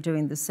states are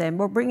doing the same.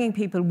 We're bringing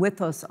people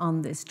with us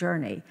on this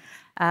journey.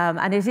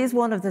 And it is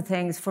one of the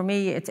things, for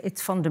me,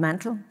 it's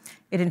fundamental.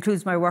 It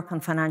includes my work on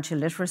financial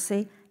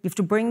literacy. You have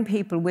to bring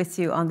people with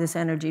you on this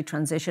energy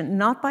transition,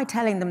 not by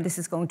telling them this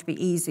is going to be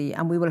easy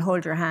and we will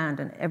hold your hand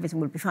and everything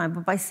will be fine,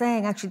 but by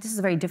saying, actually, this is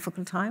a very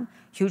difficult time,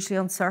 hugely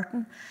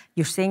uncertain.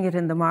 You're seeing it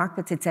in the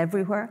markets, it's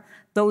everywhere.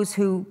 Those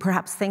who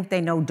perhaps think they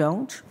know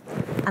don't,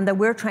 and that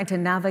we're trying to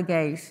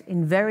navigate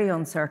in very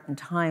uncertain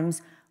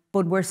times,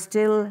 but we're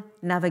still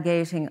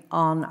navigating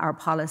on our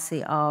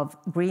policy of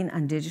green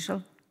and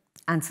digital,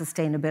 and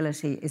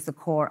sustainability is the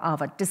core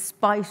of it,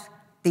 despite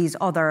these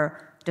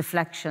other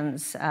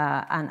deflections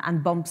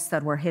and bumps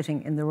that we're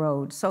hitting in the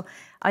road. So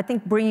I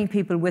think bringing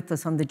people with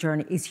us on the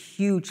journey is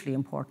hugely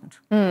important.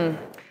 Okay,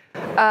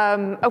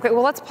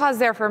 well, let's pause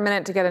there for a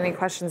minute to get any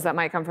questions that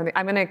might come from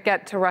I'm going to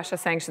get to Russia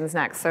sanctions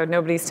next, so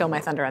nobody steal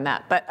my thunder on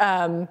that. But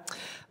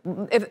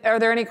are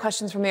there any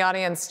questions from the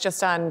audience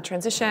just on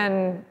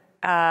transition,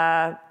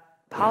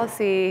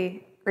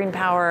 Policy, green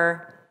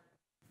power.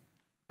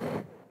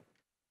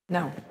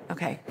 No,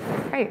 okay,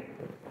 great,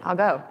 I'll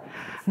go.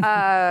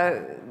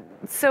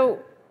 So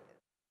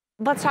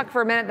let's talk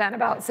for a minute then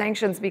about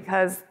sanctions,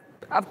 because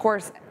of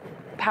course,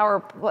 power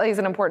plays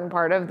an important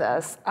part of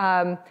this.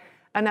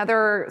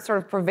 Another sort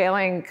of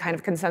prevailing kind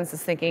of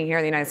consensus thinking here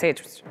in the United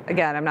States, which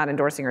again, I'm not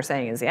endorsing or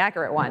saying is the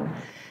accurate one,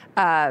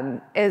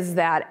 is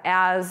that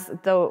as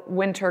the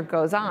winter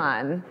goes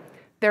on,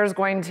 there's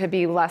going to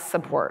be less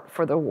support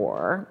for the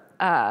war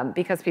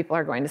because people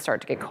are going to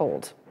start to get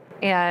cold.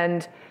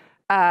 And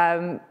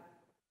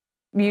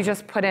you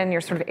just put in your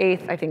sort of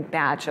 8th, I think,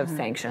 batch of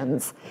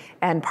sanctions,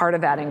 and part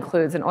of that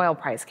includes an oil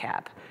price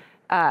cap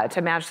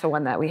to match the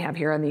one that we have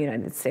here in the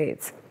United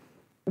States.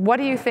 What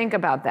do you think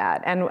about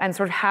that? And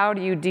sort of how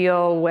do you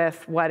deal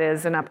with what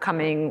is an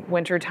upcoming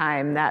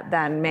wintertime that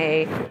then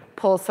may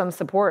pull some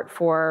support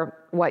for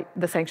what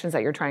the sanctions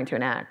that you're trying to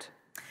enact?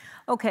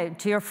 Okay,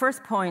 to your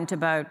first point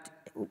about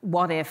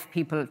what if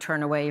people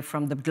turn away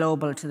from the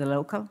global to the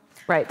local?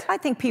 Right. I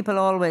think people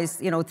always,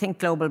 think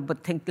global,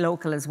 but think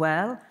local as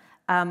well.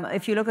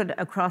 If you look at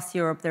across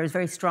Europe, there's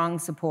very strong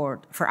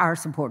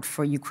support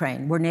for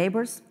Ukraine. We're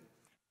neighbours.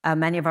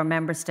 Many of our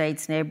member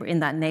states in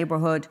that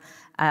neighbourhood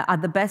are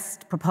the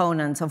best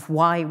proponents of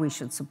why we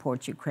should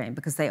support Ukraine,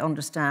 because they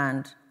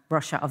understand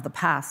Russia of the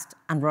past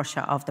and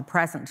Russia of the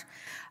present.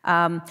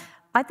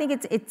 I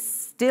think it's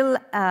still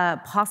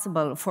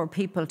possible for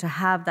people to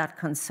have that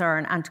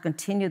concern and to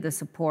continue the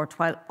support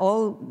while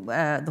all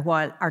the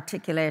while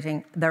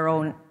articulating their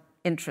own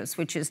interests,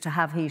 which is to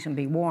have heat and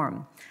be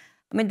warm.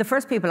 I mean, the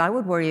first people I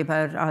would worry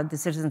about are the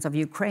citizens of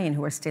Ukraine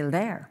who are still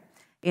there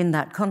in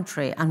that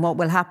country, and what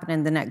will happen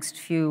in the next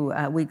few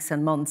weeks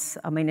and months.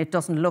 I mean, it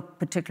doesn't look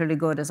particularly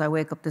good as I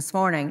wake up this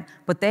morning,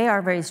 but they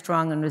are very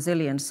strong and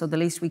resilient, so the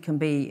least we can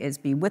be is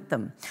be with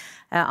them.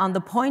 On the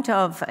point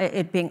of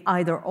it being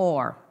either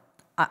or,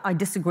 I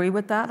disagree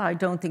with that. I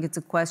don't think it's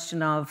a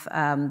question of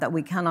that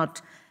we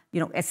cannot,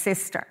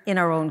 assist in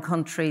our own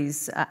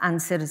countries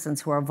and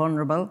citizens who are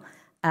vulnerable,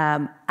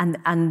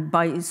 and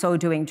by so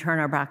doing turn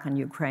our back on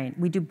Ukraine.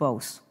 We do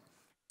both.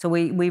 So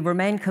we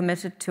remain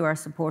committed to our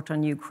support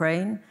on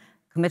Ukraine,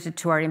 committed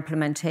to our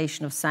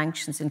implementation of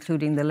sanctions,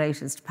 including the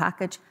latest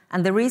package.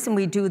 And the reason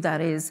we do that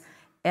is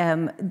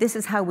this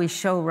is how we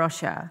show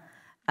Russia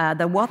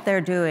that what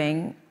they're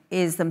doing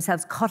is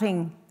themselves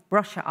cutting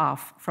Russia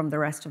off from the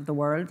rest of the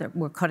world.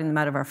 We're cutting them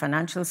out of our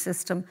financial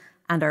system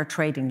and our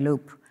trading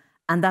loop.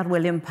 And that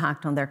will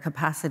impact on their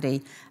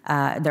capacity,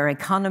 their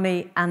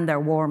economy and their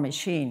war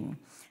machine.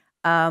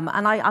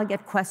 And I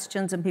get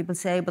questions and people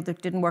say, but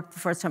it didn't work the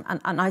first time.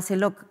 And I say,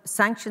 look,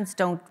 sanctions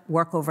don't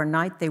work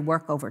overnight, they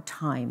work over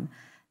time.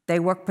 They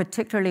work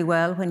particularly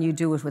well when you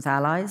do it with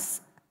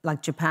allies,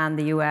 like Japan,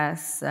 the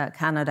US,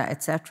 Canada,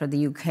 etc.,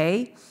 the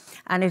UK.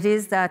 And it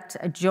is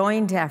that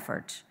joint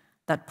effort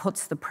that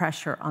puts the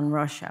pressure on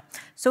Russia.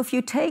 So if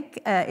you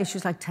take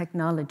issues like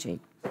technology,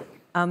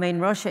 I mean,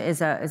 Russia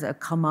is a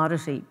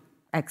commodity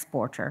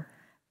exporter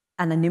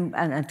and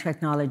a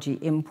technology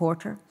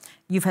importer.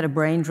 You've had a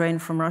brain drain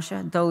from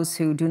Russia. Those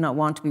who do not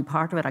want to be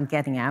part of it are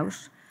getting out.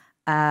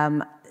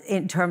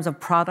 In terms of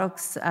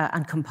products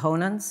and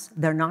components,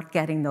 they're not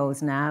getting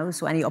those now,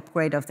 so any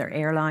upgrade of their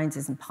airlines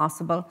isn't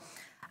possible.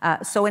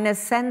 So in a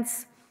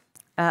sense,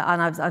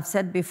 and I've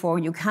said before,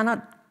 you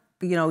cannot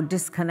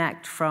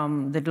disconnect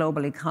from the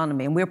global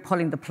economy, and we're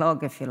pulling the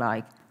plug, if you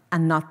like,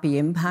 and not be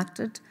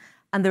impacted.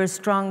 And there is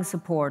strong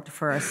support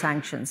for our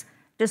sanctions,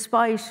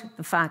 despite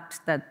the fact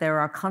that there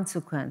are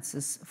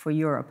consequences for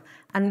Europe.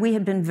 And we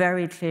have been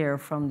very clear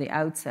from the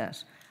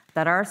outset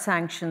that our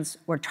sanctions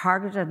were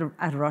targeted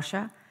at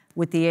Russia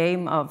with the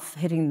aim of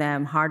hitting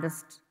them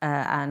hardest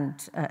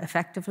and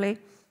effectively,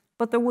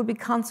 but there would be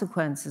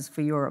consequences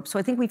for Europe. So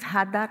I think we've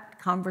had that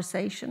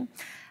conversation.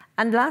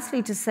 And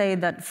lastly, to say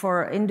that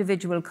for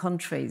individual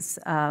countries,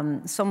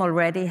 some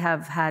already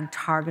have had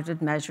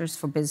targeted measures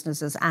for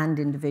businesses and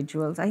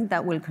individuals. I think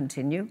that will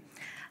continue.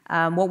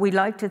 What we'd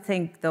like to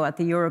think, though, at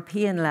the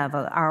European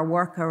level, our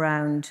work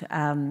around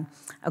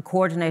a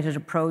coordinated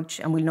approach,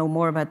 and we'll know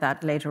more about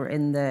that later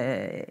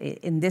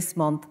in this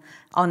month,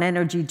 on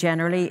energy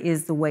generally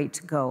is the way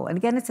to go. And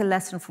again, it's a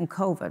lesson from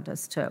COVID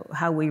as to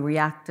how we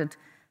reacted.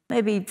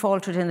 Maybe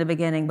faltered in the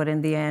beginning, but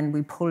in the end,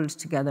 we pulled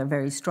together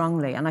very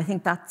strongly. And I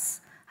think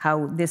that's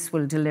how this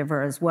will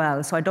deliver as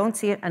well. So I don't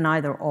see it an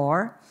either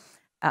or.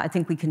 I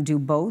think we can do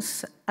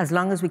both as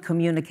long as we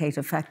communicate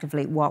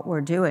effectively what we're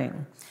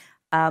doing.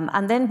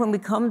 And then when we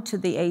come to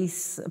the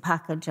ACE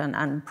package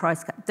and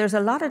price cap, there's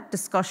a lot of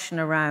discussion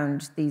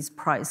around these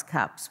price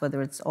caps,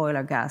 whether it's oil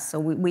or gas. So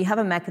we have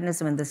a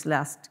mechanism in this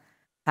last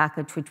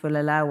package which will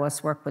allow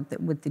us work with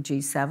the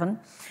G7.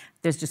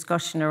 There's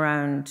discussion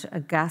around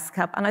a gas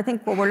cap. And I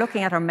think what we're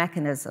looking at are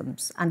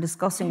mechanisms and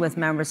discussing with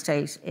member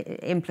state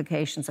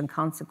implications and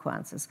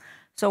consequences.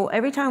 So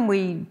every time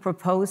we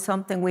propose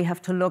something, we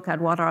have to look at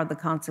what are the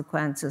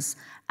consequences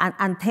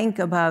and think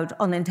about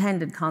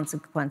unintended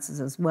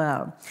consequences as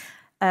well.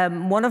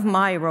 One of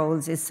my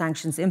roles is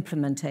sanctions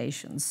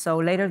implementation. So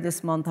later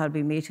this month, I'll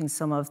be meeting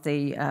some of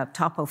the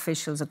top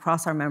officials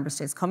across our member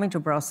states coming to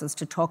Brussels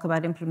to talk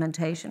about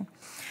implementation,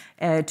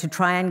 to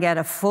try and get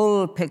a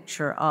full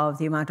picture of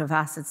the amount of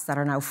assets that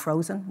are now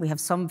frozen. We have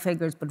some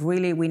figures, but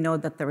really we know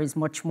that there is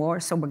much more.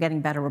 So we're getting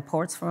better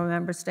reports from our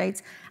member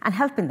states and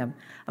helping them.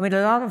 I mean,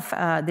 a lot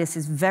of this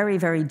is very,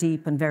 very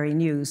deep and very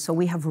new. So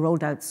we have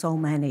rolled out so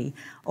many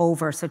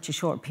over such a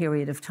short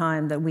period of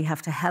time that we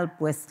have to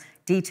help with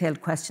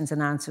detailed questions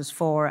and answers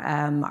for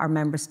our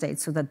member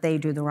states so that they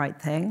do the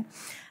right thing.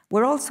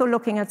 We're also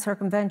looking at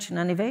circumvention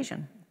and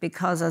evasion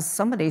because, as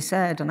somebody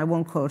said, and I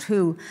won't quote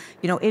who,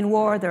 in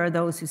war there are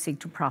those who seek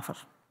to profit.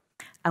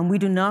 And we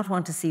do not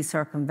want to see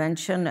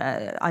circumvention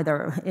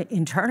either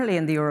internally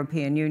in the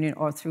European Union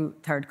or through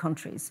third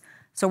countries.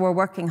 So we're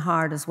working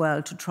hard as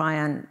well to try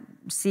and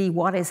see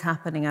what is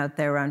happening out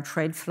there around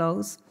trade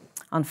flows,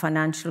 on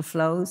financial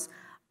flows,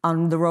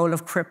 on the role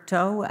of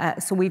crypto.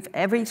 So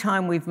every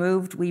time we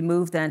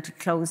move then to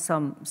close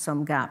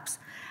some gaps.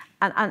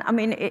 And I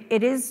mean,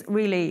 it is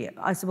really,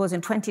 I suppose,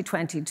 in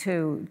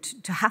 2022,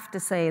 to have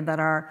to say that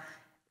our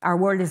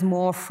world is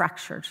more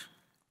fractured,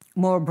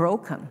 more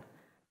broken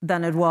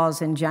than it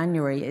was in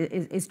January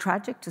is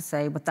tragic to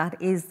say, but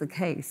that is the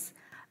case.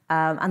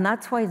 And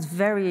that's why it's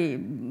very,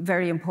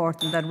 very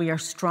important that we are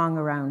strong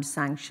around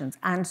sanctions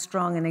and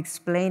strong in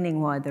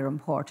explaining why they're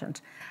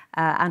important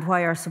and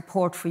why our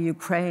support for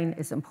Ukraine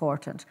is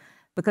important.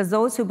 Because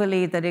those who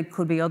believe that it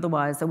could be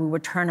otherwise, that we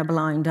would turn a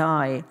blind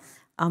eye,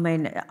 I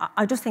mean,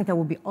 I just think that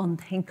would be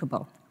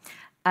unthinkable.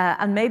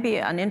 And maybe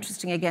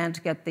interesting again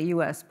to get the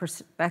US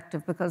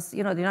perspective, because the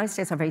United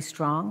States are very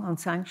strong on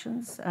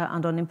sanctions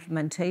and on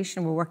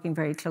implementation. We're working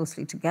very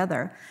closely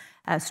together.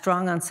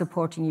 Strong on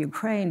supporting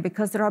Ukraine,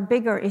 because there are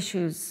bigger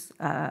issues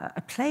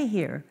at play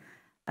here.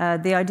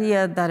 The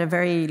idea that a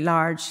very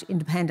large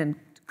independent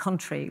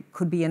country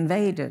could be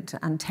invaded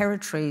and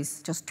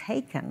territories just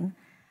taken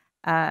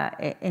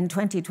in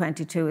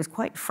 2022 is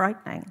quite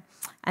frightening.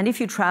 And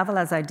if you travel,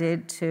 as I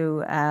did,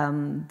 to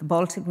the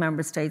Baltic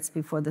member states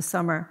before the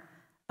summer,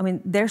 I mean,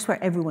 there's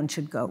where everyone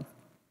should go,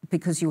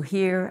 because you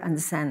hear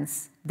and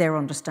sense their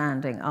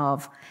understanding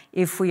of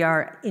if we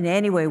are in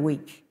any way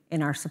weak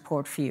in our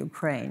support for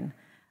Ukraine,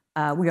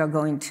 we are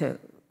going to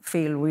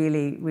feel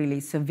really, really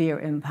severe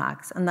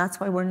impacts. And that's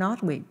why we're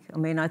not weak. I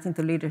mean, I think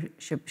the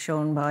leadership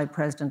shown by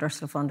President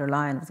Ursula von der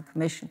Leyen of the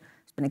Commission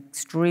has been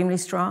extremely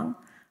strong,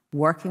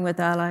 working with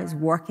allies,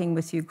 working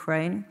with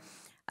Ukraine.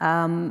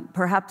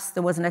 Perhaps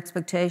there was an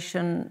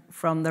expectation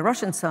from the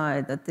Russian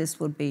side that this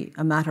would be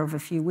a matter of a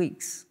few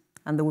weeks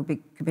and there would be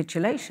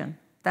capitulation.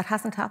 That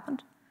hasn't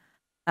happened.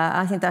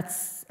 I think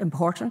that's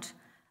important.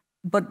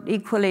 But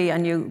equally,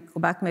 and you go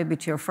back maybe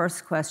to your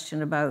first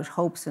question about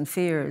hopes and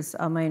fears,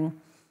 I mean,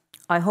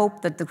 I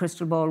hope that the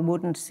crystal ball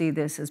wouldn't see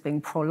this as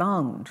being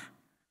prolonged,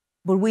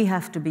 but we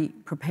have to be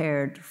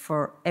prepared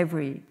for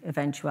every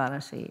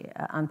eventuality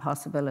and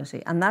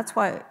possibility. And that's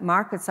why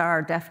markets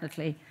are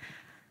definitely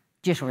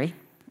jittery,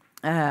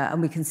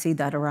 and we can see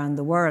that around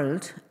the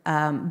world.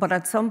 But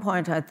at some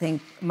point, I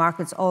think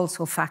markets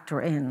also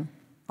factor in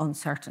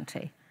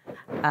uncertainty.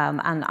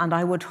 And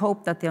I would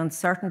hope that the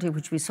uncertainty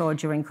which we saw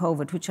during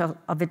COVID, which of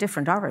a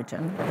different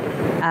origin,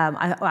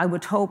 I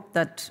would hope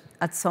that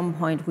at some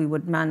point we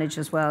would manage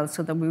as well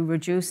so that we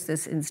reduce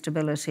this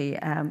instability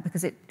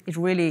because it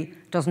really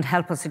doesn't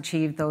help us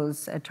achieve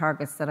those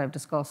targets that I've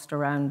discussed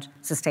around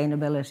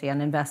sustainability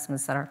and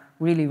investments that are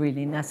really,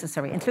 really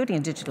necessary, including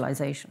in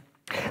digitalization.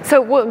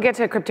 So we'll get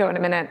to crypto in a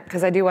minute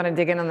because I do want to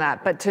dig in on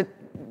that. But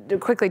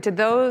quickly, to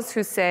those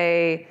who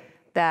say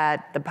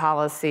that the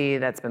policy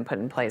that's been put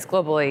in place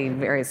globally,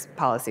 various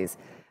policies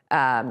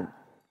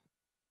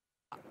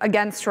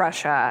against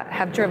Russia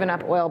have driven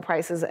up oil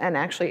prices and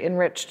actually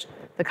enriched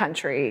the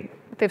country.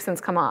 They've since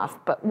come off.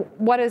 But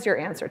what is your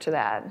answer to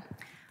that?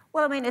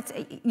 Well, I mean,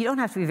 you don't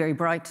have to be very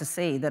bright to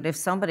see that if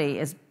somebody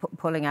is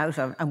pulling out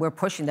of, and we're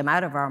pushing them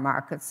out of our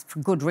markets for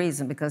good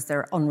reason because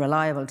they're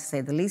unreliable, to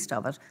say the least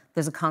of it,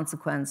 there's a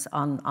consequence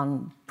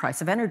on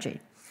price of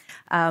energy.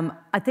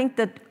 I think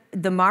that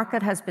the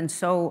market has been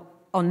so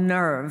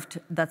unnerved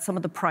that some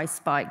of the price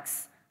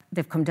spikes,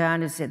 they've come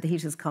down as the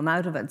heat has come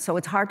out of it. So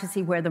it's hard to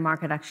see where the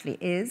market actually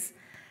is.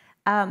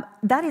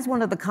 That is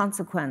one of the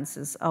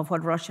consequences of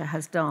what Russia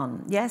has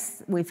done.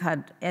 Yes, we've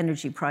had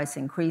energy price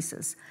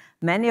increases.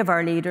 Many of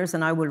our leaders,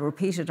 and I will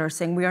repeat it, are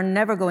saying we are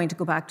never going to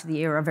go back to the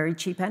era of very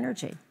cheap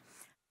energy.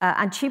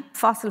 And cheap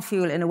fossil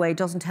fuel, in a way,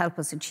 doesn't help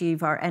us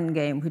achieve our end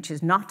game, which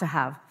is not to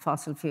have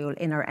fossil fuel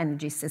in our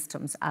energy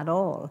systems at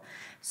all.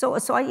 So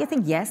I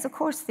think, yes, of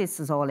course, this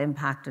is all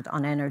impacted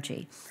on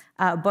energy.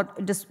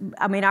 But just,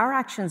 I mean, our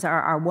actions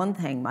are one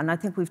thing, and I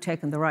think we've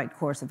taken the right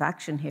course of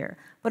action here.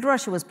 But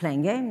Russia was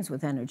playing games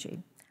with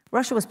energy.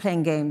 Russia was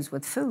playing games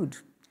with food.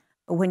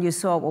 When you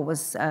saw what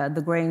was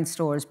the grain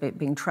stores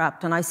being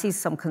trapped, and I see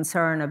some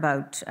concern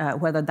about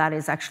whether that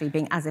is actually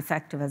being as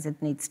effective as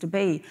it needs to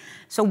be.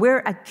 So we're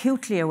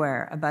acutely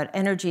aware about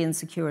energy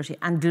insecurity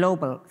and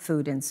global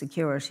food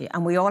insecurity,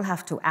 and we all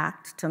have to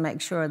act to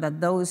make sure that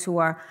those who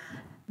are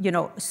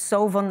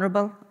so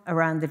vulnerable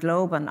around the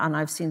globe, and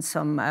I've seen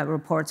some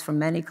reports from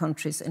many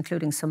countries,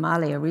 including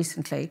Somalia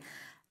recently.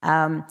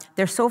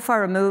 They're so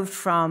far removed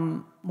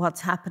from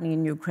what's happening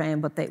in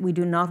Ukraine, but we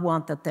do not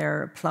want that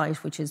their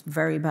plight, which is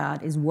very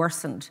bad, is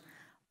worsened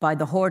by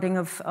the hoarding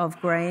of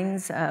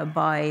grains,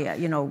 by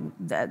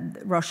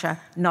Russia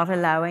not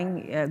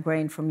allowing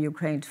grain from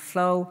Ukraine to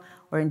flow,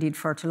 or indeed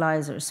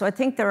fertilizers. So I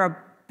think there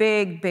are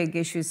big, big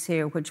issues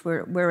here which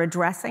we're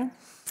addressing.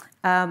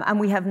 And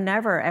we have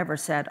never, ever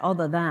said,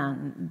 other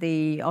than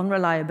the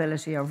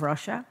unreliability of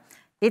Russia,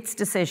 its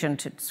decision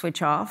to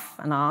switch off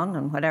and on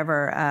and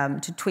whatever,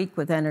 to tweak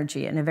with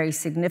energy in a very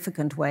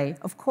significant way,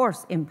 of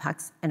course,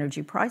 impacts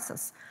energy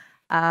prices.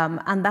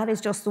 And that is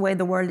just the way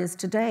the world is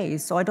today.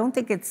 So I don't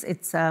think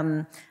it's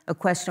a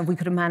question of we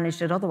could have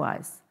managed it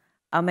otherwise.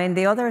 I mean,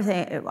 the other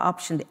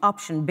the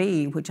option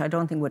B, which I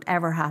don't think would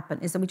ever happen,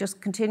 is that we just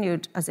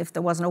continued as if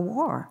there wasn't a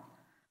war.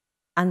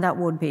 And that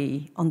would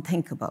be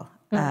unthinkable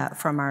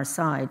from our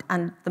side.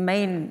 And the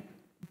main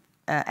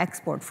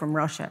export from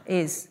Russia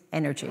is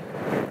energy.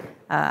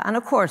 And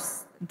of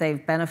course,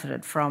 they've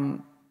benefited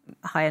from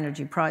high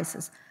energy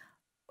prices.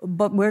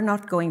 But we're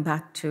not going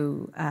back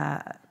to,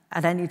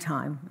 at any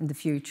time in the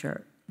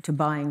future, to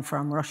buying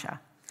from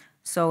Russia.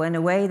 So in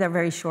a way, they're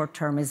very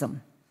short-termism.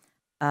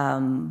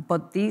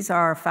 But these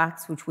are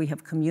facts which we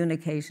have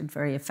communicated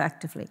very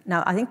effectively.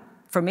 Now, I think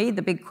for me,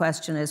 the big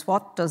question is,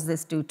 what does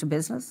this do to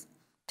business,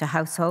 to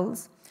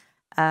households,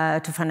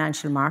 to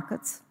financial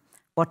markets?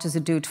 What does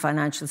it do to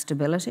financial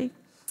stability?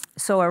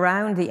 So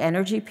around the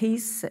energy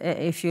piece,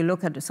 if you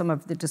look at some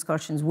of the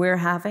discussions we're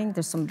having,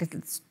 there's some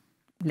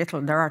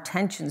there are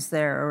tensions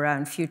there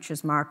around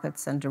futures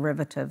markets and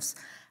derivatives.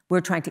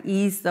 We're trying to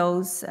ease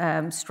those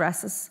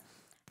stresses,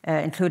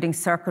 including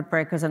circuit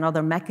breakers and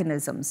other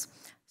mechanisms.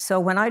 So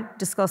when I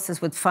discuss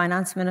this with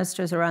finance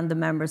ministers around the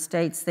member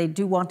states, they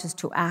do want us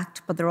to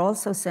act, but they're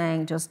also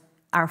saying just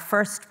our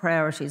first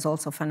priority is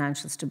also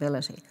financial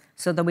stability,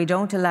 so that we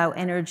don't allow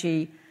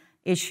energy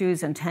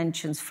issues and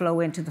tensions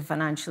flow into the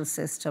financial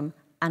system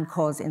and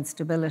cause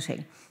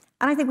instability.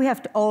 And I think we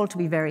have to all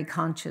be very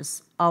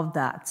conscious of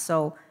that.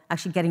 So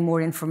actually getting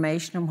more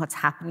information on what's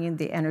happening in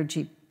the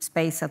energy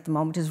space at the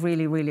moment is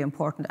really, really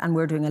important, and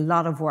we're doing a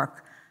lot of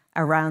work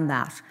around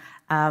that.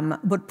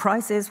 But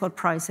price is what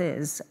price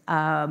is.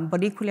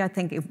 But equally, I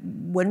think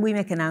when we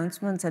make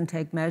announcements and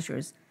take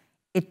measures,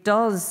 it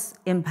does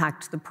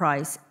impact the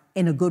price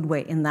in a good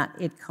way, in that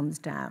it comes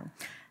down.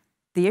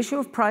 The issue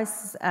of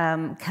price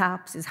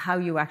caps is how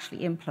you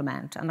actually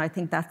implement, and I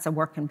think that's a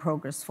work in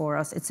progress for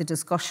us. It's a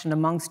discussion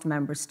amongst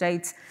member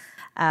states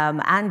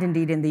and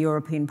indeed in the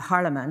European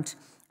Parliament.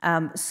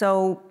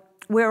 So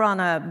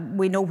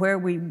we know where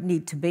we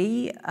need to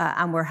be,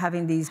 and we're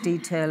having these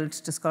detailed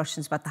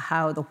discussions about the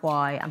how, the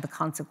why, and the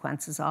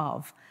consequences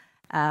of.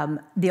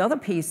 The other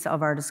piece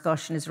of our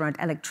discussion is around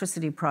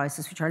electricity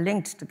prices, which are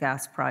linked to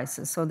gas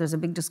prices. So there's a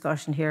big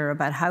discussion here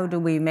about how do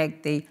we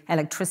make the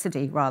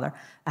electricity market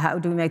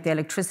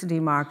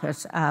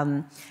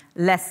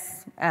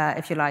less,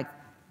 if you like,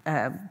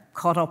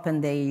 caught up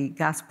in the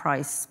gas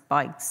price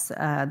spikes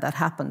that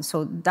happen.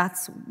 So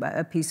that's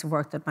a piece of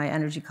work that my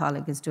energy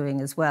colleague is doing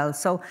as well.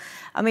 So,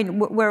 I mean,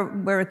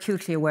 we're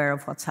acutely aware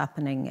of what's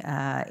happening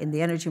in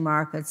the energy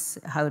markets,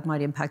 how it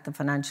might impact the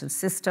financial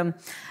system.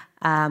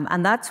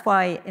 And that's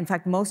why, in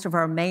fact, most of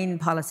our main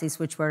policies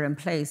which were in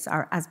place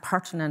are as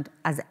pertinent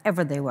as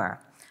ever they were,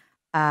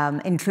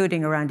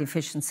 including around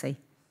efficiency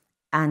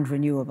and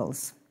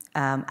renewables,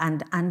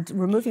 and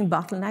removing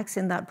bottlenecks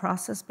in that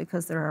process,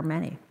 because there are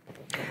many.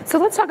 So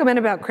let's talk a minute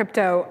about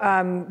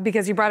crypto,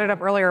 because you brought it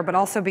up earlier, but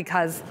also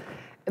because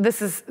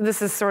this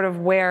is sort of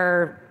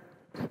where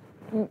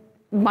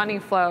money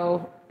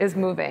flow is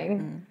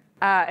moving,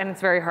 and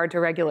it's very hard to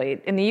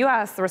regulate. In the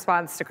U.S., the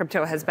response to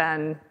crypto has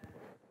been,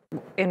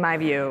 in my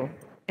view,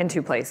 in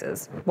two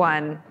places.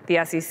 One,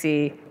 the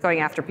SEC going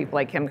after people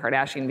like Kim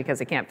Kardashian because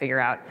they can't figure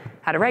out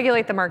how to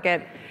regulate the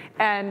market.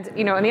 And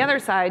on the other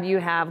side, you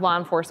have law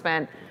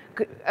enforcement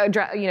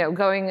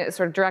going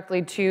sort of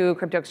directly to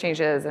crypto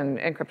exchanges and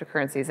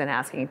cryptocurrencies and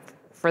asking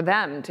for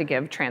them to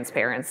give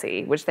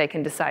transparency, which they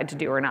can decide to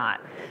do or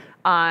not,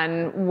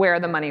 on where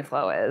the money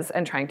flow is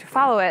and trying to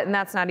follow it. And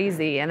that's not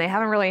easy. And they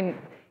haven't really,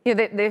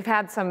 they've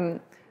had some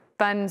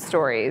fun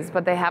stories,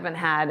 but they haven't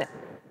had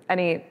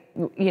any,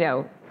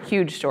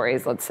 huge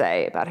stories, let's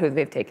say, about who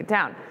they've taken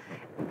down.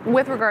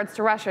 With regards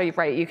to Russia,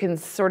 right, you can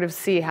sort of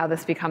see how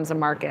this becomes a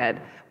market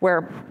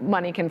where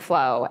money can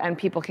flow and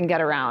people can get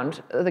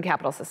around the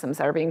capital systems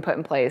that are being put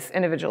in place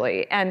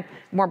individually. And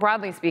more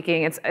broadly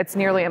speaking, it's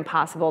nearly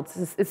impossible,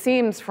 it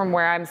seems from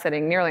where I'm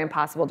sitting, nearly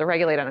impossible to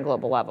regulate on a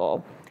global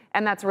level.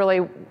 And that's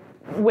really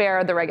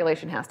where the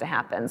regulation has to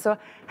happen. So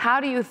how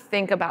do you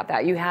think about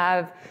that? You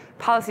have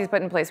policies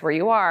put in place where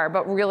you are,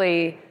 but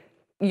really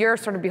you're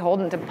sort of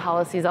beholden to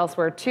policies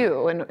elsewhere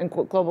too, and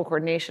global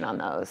coordination on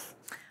those.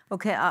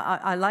 Okay,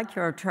 I like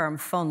your term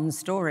fun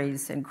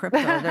stories in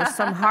crypto. There's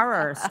some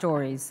horror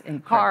stories in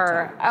crypto.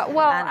 Horror.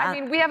 I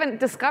mean, we haven't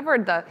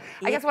discovered I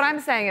guess what I'm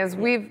saying is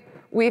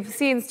we've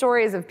seen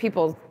stories of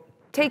people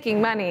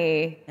taking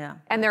money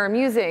and they're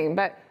amusing,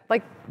 but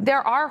like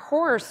there are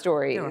horror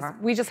stories.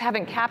 We just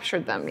haven't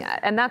captured them yet,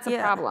 and that's a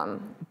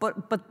problem.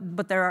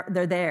 But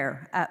they're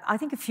there. I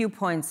think a few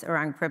points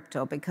around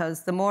crypto,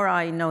 because the more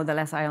I know, the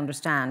less I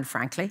understand,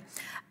 frankly.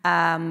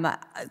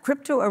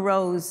 Crypto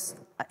arose,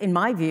 in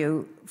my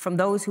view, from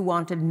those who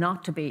wanted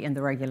not to be in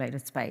the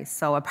regulated space.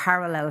 So a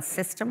parallel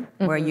system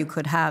where you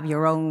could have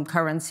your own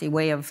currency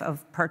way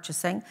of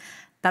purchasing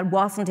that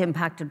wasn't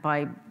impacted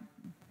by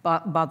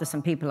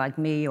bothersome people like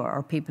me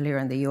or people here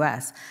in the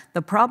US.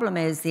 The problem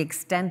is the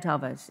extent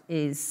of it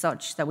is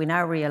such that we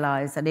now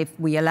realize that if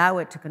we allow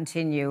it to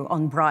continue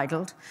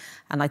unbridled,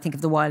 and I think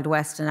of the Wild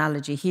West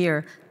analogy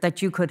here, that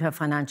you could have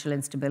financial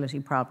instability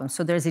problems.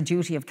 So there's a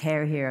duty of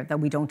care here that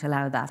we don't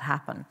allow that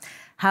happen.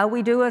 How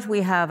we do it,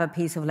 we have a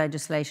piece of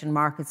legislation,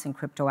 markets in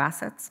crypto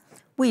assets.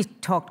 We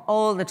talked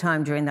all the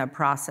time during that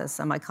process,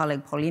 and my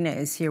colleague Paulina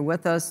is here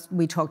with us.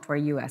 We talked to our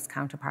US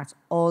counterparts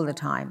all the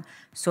time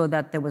so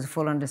that there was a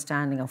full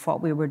understanding of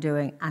what we were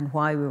doing and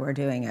why we were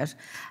doing it.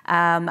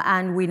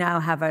 And we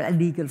now have a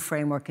legal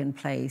framework in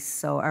place,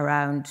 so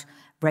around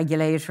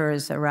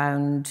regulators,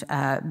 around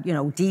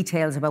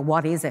details about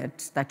what is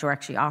it that you're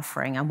actually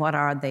offering and what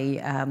are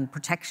the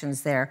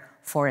protections there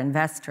for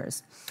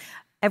investors.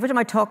 Every time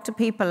I talk to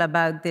people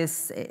about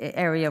this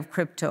area of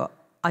crypto,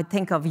 I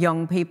think of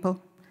young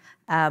people.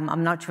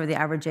 I'm not sure the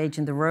average age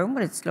in the room,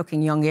 but it's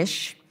looking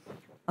youngish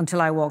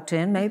until I walked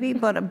in, maybe.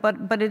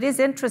 But it is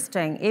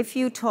interesting. If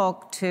you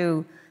talk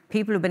to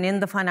people who've been in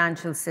the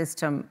financial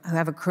system, who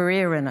have a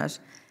career in it,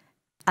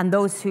 and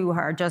those who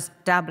are just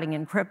dabbling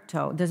in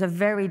crypto, there's a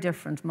very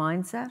different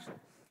mindset.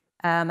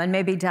 And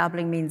maybe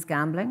dabbling means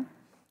gambling.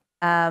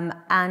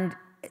 And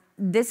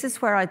this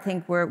is where I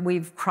think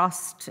we've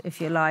crossed, if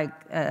you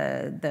like,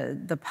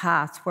 the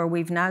path where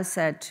we've now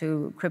said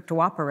to crypto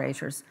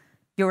operators,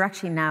 you're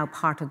actually now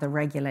part of the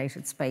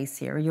regulated space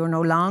here. You're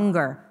no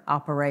longer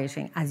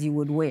operating as you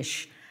would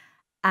wish.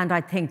 And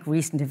I think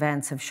recent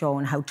events have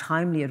shown how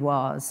timely it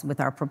was with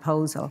our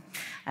proposal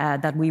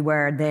that we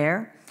were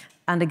there.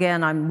 And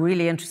again, I'm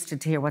really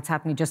interested to hear what's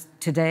happening just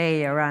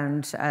today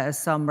around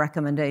some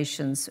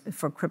recommendations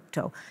for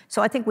crypto.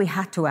 So I think we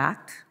had to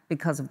act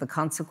because of the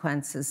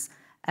consequences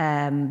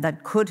that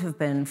could have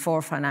been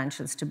for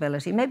financial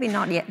stability. Maybe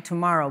not yet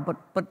tomorrow,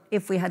 but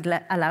if we had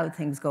allowed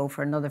things go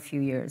for another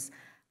few years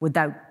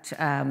without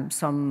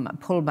some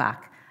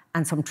pullback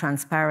and some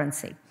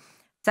transparency.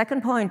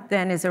 Second point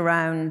then is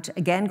around,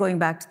 again, going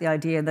back to the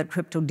idea that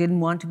crypto didn't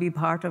want to be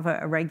part of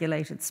a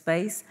regulated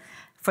space.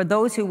 For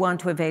those who want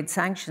to evade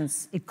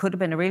sanctions, it could have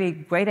been a really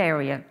great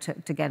area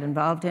to get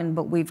involved in,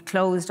 but we've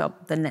closed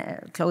the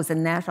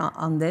net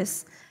on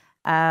this.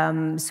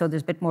 So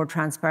there's a bit more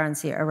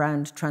transparency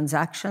around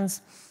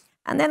transactions.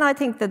 And then I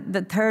think that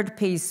the third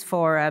piece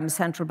for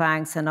central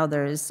banks and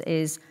others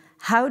is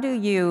how do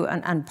you,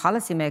 and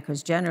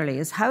policymakers generally,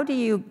 is how do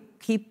you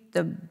keep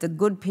the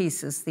good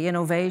pieces, the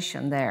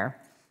innovation there,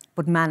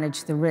 but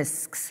manage the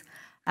risks?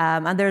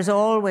 And there's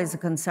always a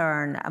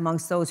concern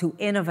amongst those who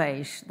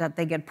innovate that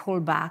they get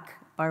pulled back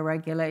by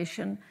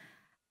regulation.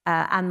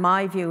 And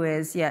my view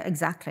is, yeah,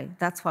 exactly.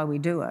 That's why we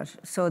do it,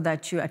 so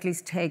that you at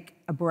least take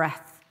a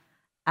breath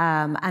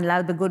and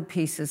allow the good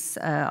pieces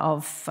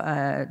of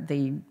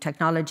the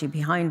technology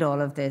behind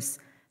all of this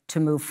to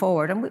move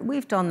forward. And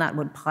we've done that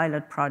with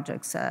pilot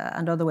projects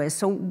and other ways.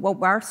 So what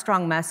our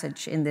strong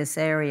message in this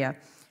area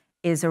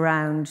is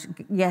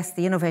around, yes,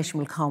 the innovation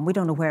will come. We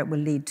don't know where it will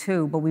lead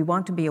to, but we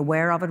want to be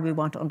aware of it. We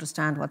want to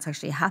understand what's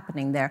actually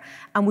happening there.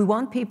 And we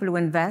want people who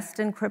invest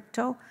in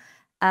crypto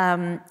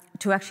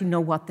to actually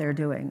know what they're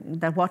doing,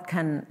 that what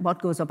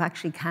goes up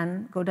actually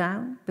can go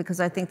down, because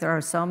I think there are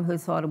some who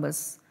thought it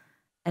was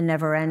a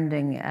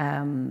never-ending,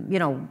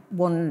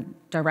 one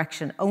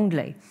direction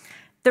only.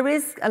 There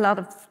is a lot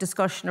of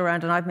discussion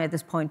around, and I've made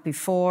this point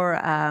before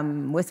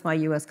with my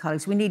US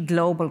colleagues, we need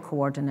global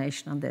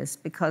coordination on this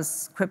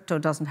because crypto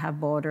doesn't have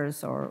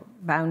borders or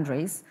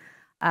boundaries.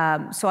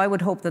 So I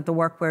would hope that the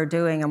work we're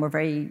doing, and we're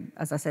very,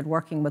 as I said,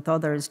 working with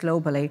others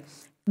globally,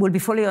 will be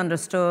fully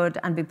understood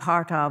and be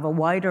part of a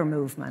wider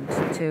movement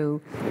to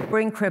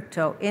bring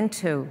crypto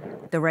into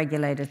the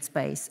regulated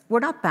space. We're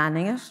not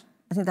banning it.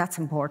 I think that's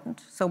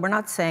important. So we're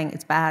not saying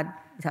it's bad,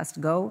 it has to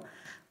go.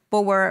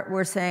 But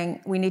we're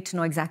saying we need to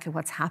know exactly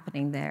what's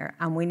happening there,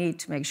 and we need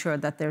to make sure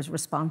that there's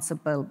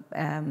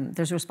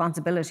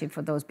responsibility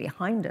for those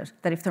behind it,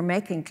 that if they're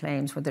making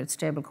claims, whether it's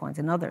stablecoins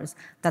and others,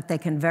 that they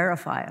can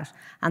verify it,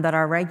 and that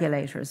our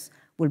regulators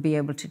will be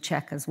able to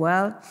check as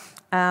well.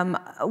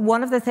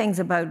 One of the things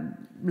about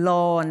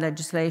law and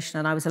legislation,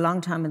 and I was a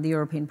long time in the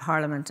European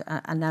Parliament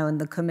and now in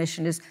the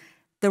Commission, is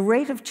the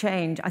rate of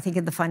change, I think,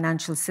 in the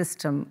financial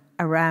system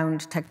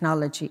around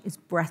technology is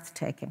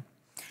breathtaking.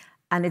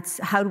 And it's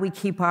how do we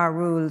keep our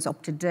rules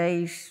up to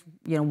date,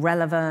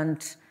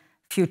 relevant,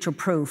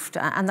 future-proofed.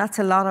 And that's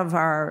a lot of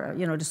our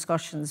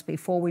discussions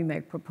before we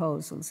make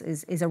proposals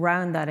is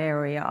around that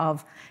area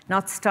of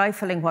not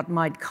stifling what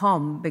might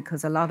come,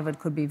 because a lot of it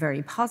could be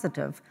very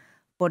positive,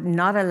 but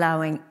not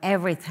allowing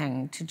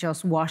everything to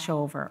just wash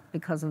over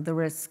because of the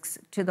risks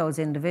to those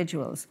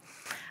individuals.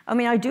 I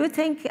mean, I do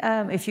think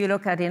if you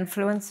look at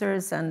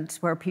influencers and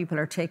where people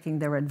are taking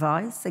their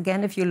advice,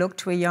 again, if you look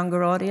to a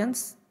younger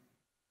audience,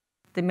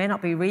 they may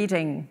not be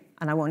reading,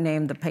 and I won't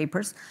name the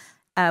papers,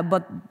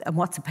 but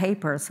what's a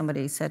paper?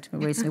 Somebody said to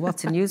me recently,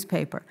 what's a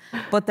newspaper?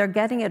 But they're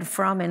getting it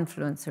from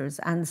influencers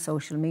and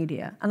social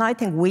media. And I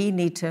think we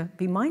need to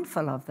be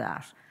mindful of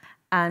that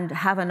and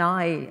have an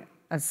eye,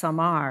 as some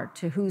are,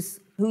 to who's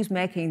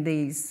making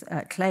these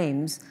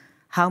claims,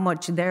 how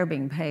much they're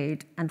being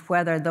paid, and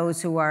whether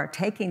those who are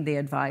taking the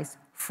advice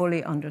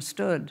fully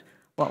understood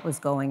what was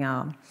going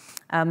on.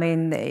 I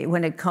mean,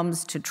 when it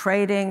comes to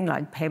trading,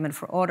 like payment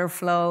for order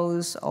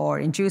flows or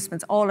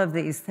inducements, all of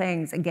these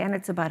things, again,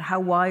 it's about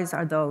how wise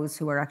are those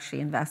who are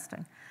actually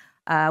investing.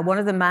 One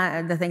of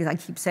the things I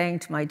keep saying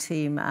to my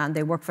team, and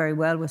they work very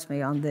well with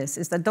me on this,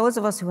 is that those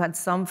of us who had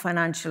some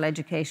financial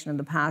education in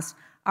the past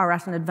are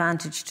at an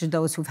advantage to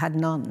those who've had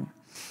none.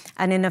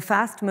 And in a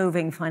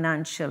fast-moving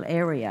financial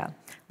area,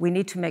 we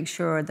need to make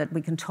sure that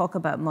we can talk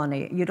about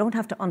money. You don't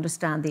have to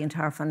understand the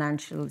entire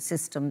financial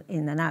system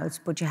in and out,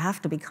 but you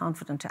have to be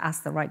confident to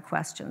ask the right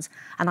questions.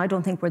 And I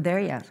don't think we're there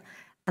yet.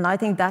 And I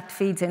think that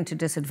feeds into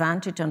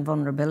disadvantage and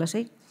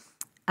vulnerability.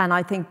 And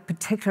I think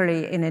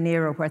particularly in an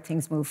era where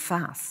things move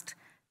fast.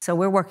 So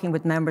we're working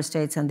with member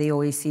states and the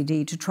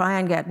OECD to try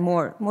and get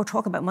more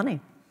talk about money,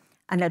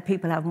 and let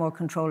people have more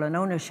control and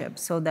ownership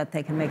so that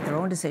they can make their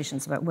own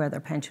decisions about where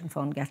their pension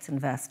fund gets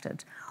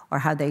invested or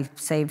how they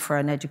save for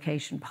an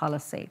education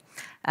policy,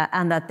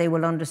 and that they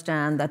will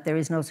understand that there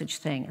is no such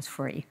thing as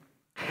free.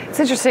 It's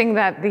interesting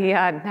that the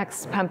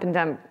next pump and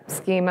dump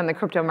scheme on the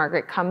crypto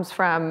market comes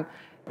from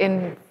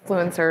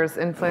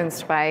influencers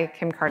influenced by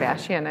Kim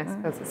Kardashian. I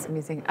suppose it's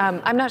amusing.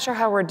 I'm not sure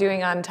how we're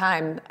doing on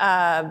time,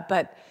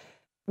 but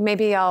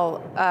maybe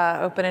I'll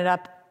open it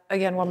up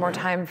again one more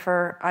time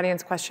for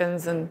audience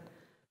questions. And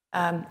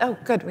oh,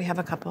 good, we have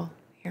a couple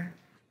here.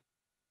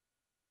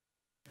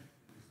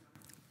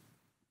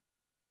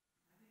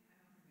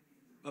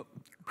 Oh.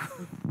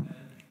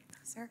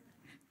 Sir?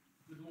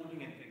 Good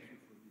morning and thank you.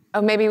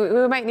 Oh, maybe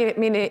we might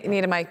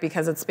need a mic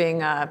because it's being...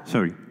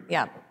 Sorry.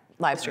 Yeah,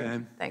 live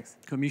streamed. Thanks.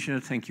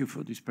 Commissioner, thank you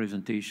for this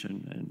presentation.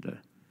 And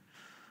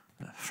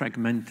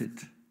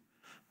fragmented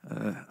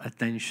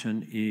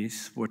attention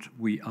is what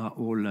we are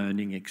all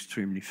learning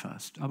extremely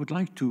fast. I would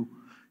like to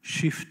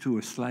shift to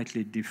a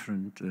slightly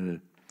different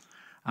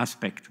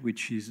aspect,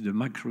 which is the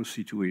macro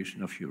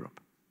situation of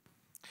Europe.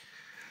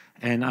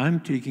 And I'm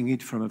taking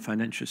it from a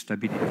financial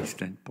stability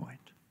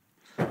standpoint.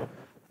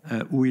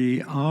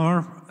 We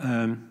are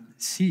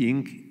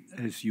seeing,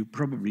 as you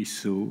probably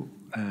saw,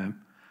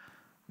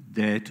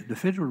 that the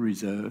Federal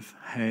Reserve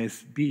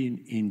has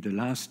been in the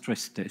last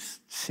stress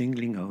test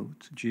singling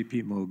out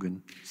JP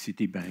Morgan,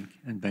 Citibank,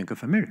 and Bank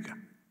of America,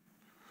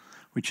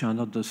 which are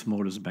not the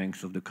smallest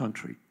banks of the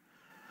country.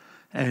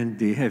 And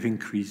they have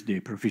increased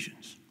their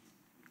provisions.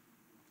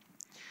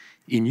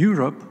 In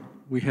Europe,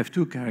 we have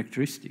two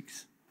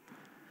characteristics.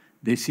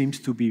 There seems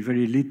to be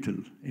very little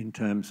in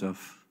terms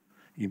of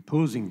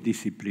imposing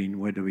discipline,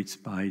 whether it's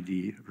by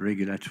the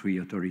regulatory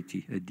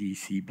authority, the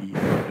ECB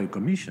or the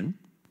Commission.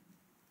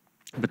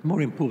 But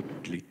more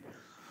importantly,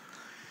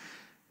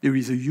 there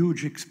is a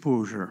huge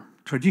exposure,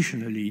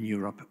 traditionally in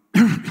Europe,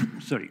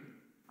 sorry,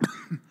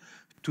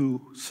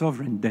 to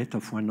sovereign debt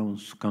of one own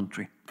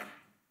country.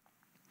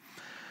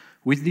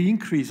 With the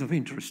increase of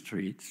interest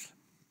rates,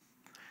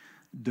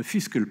 the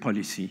fiscal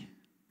policy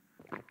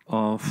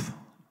of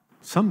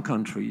some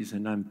countries,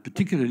 and I'm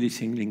particularly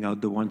singling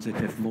out the ones that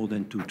have more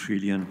than $2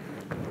 trillion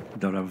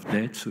of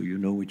debt, so you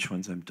know which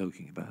ones I'm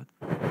talking about,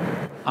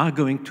 are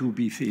going to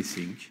be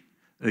facing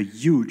a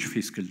huge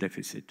fiscal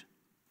deficit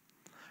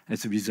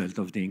as a result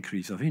of the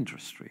increase of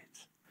interest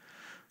rates.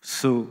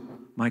 So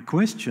my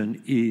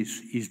question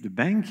is the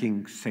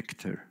banking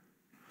sector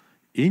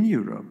in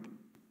Europe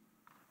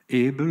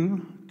able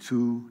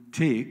to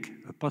take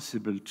a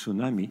possible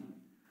tsunami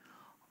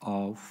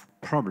of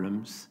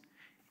problems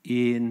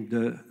in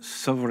the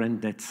sovereign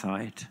debt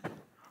side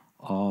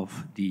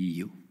of the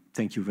EU?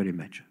 Thank you very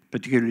much.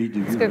 Particularly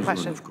the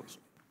Eurozone, of course.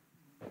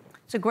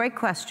 It's a great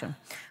question,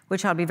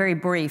 which I'll be very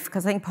brief,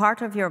 because I think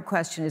part of your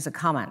question is a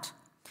comment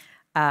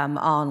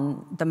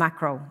on the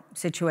macro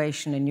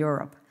situation in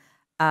Europe.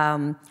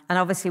 And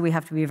obviously, we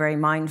have to be very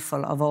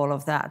mindful of all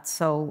of that.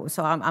 So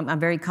I'm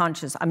very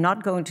conscious. I'm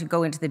not going to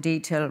go into the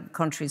detailed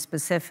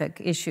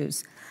country-specific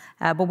issues,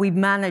 but we've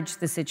managed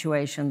the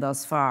situation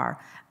thus far.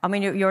 I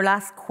mean, your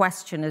last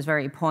question is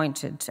very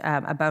pointed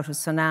about a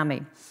tsunami.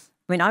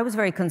 I mean, I was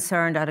very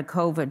concerned out of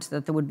COVID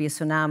that there would be a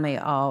tsunami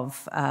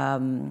of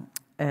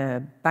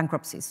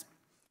bankruptcies.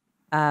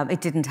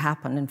 It didn't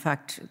happen. In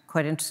fact,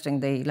 quite interesting,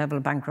 the level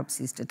of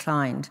bankruptcies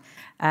declined.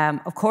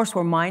 Of course,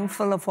 we're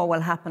mindful of what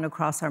will happen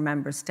across our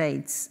member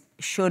states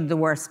should the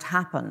worst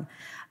happen,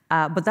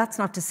 but that's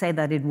not to say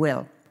that it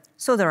will.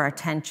 So there are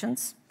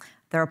tensions.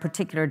 There are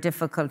particular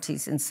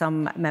difficulties in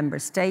some member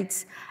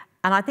states.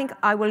 And I think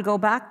I will go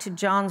back to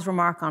John's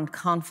remark on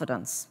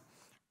confidence.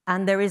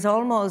 And there is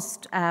almost,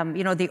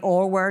 the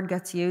R word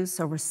gets used,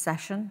 so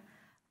recession,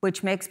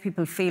 which makes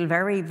people feel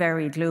very,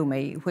 very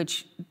gloomy, which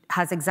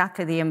has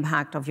exactly the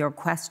impact of your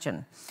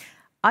question.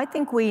 I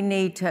think we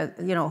need to,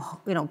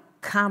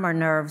 calm our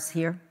nerves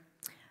here.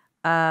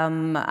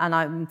 And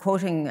I'm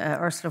quoting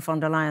Ursula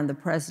von der Leyen, the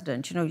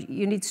president,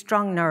 you need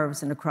strong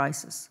nerves in a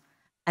crisis.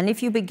 And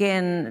if you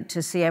begin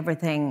to see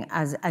everything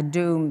as a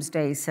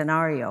doomsday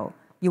scenario,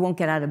 you won't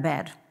get out of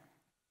bed.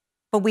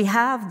 But we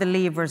have the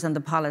levers and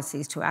the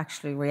policies to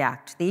actually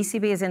react. The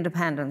ECB is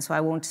independent, so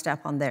I won't step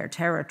on their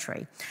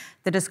territory.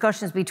 The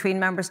discussions between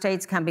member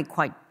states can be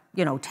quite,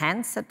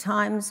 tense at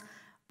times,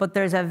 but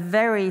there's a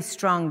very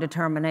strong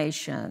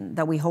determination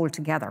that we hold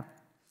together.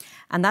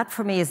 And that,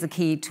 for me, is the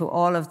key to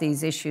all of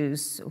these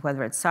issues,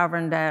 whether it's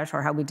sovereign debt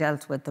or how we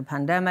dealt with the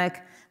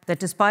pandemic, that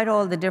despite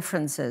all the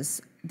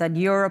differences, that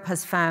Europe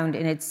has found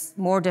in its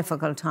more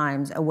difficult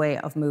times a way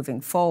of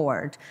moving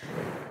forward.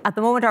 At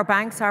the moment, our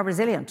banks are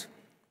resilient,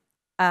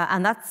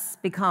 and that's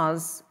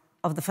because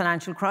of the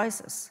financial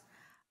crisis.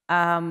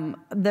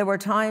 There were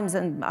times,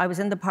 and I was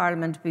in the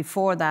Parliament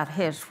before that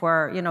hit,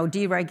 where,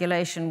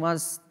 deregulation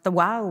was the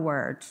wow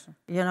word,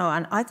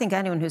 and I think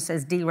anyone who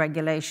says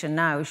deregulation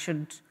now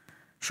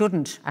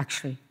shouldn't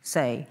actually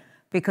say,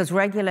 because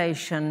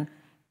regulation,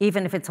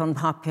 even if it's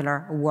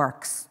unpopular,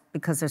 works,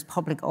 because there's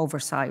public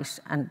oversight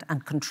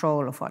and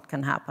control of what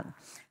can happen.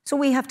 So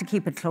we have to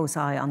keep a close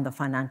eye on the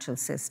financial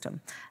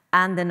system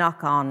and the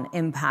knock-on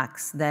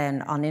impacts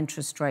then on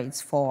interest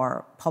rates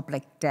for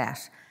public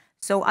debt.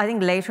 So I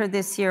think later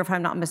this year, if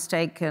I'm not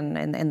mistaken,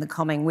 in the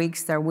coming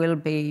weeks, there will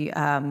be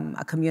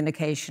a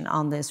communication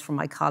on this from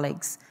my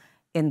colleagues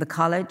in the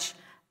college.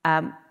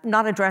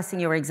 Not addressing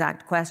your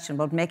exact question,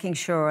 but making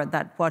sure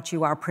that what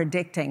you are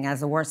predicting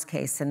as a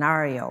worst-case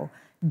scenario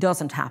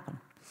doesn't happen.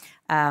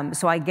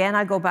 So again,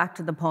 I go back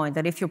to the point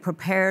that if you're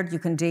prepared, you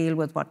can deal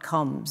with what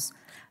comes.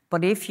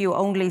 But if you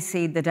only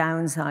see the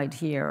downside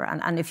here,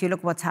 and if you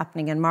look what's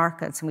happening in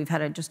markets, and we've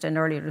had just an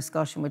earlier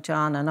discussion with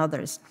John and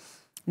others,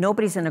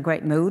 nobody's in a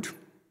great mood.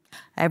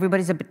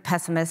 Everybody's a bit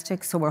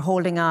pessimistic, so we're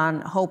holding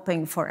on,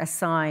 hoping for a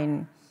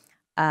sign,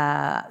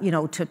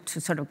 to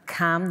sort of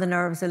calm the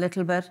nerves a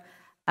little bit.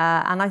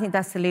 And I think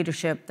that's the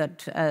leadership that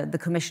the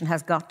Commission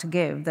has got to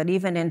give, that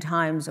even in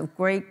times of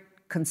great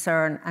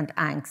concern and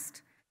angst,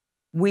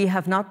 we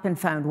have not been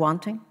found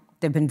wanting.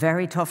 There have been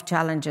very tough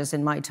challenges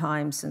in my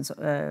time since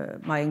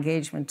my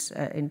engagement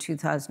in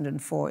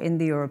 2004 in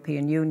the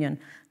European Union,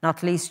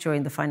 not least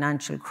during the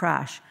financial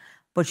crash.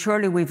 But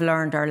surely we've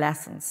learned our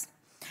lessons.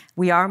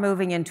 We are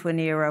moving into an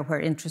era where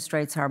interest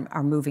rates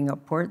are moving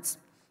upwards.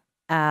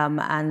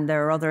 And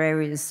there are other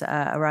areas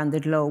around the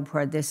globe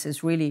where this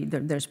is really,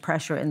 there's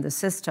pressure in the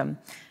system.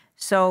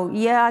 So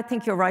yeah, I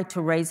think you're right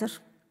to raise it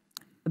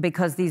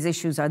because these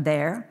issues are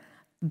there.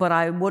 But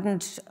I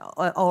wouldn't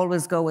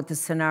always go with the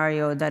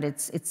scenario that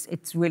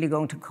it's really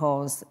going to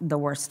cause the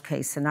worst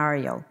case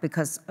scenario.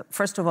 Because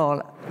first of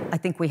all, I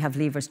think we have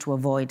levers to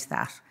avoid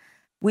that.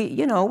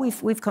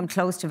 We've come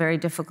close to very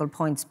difficult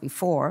points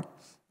before,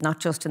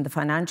 not just in the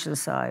financial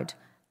side,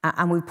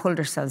 and we pulled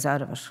ourselves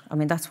out of it. I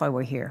mean, that's why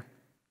we're here.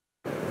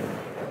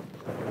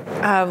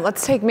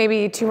 Let's take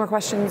maybe 2 more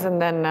questions,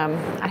 and then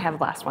I have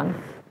the last one.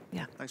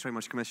 Yeah. Thanks very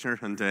much, Commissioner.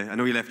 And I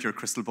know you left your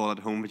crystal ball at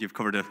home, but you've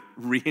covered a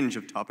range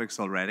of topics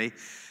already.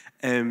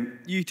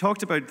 You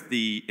talked about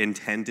the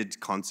intended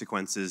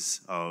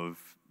consequences of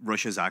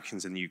Russia's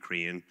actions in the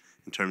Ukraine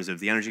in terms of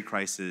the energy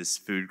crisis,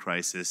 food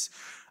crisis,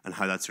 and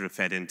how that sort of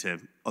fed into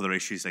other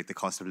issues like the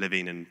cost of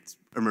living and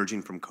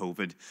emerging from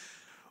COVID.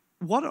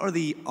 What are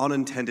the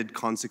unintended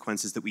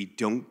consequences that we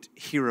don't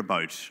hear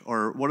about?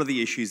 Or what are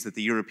the issues that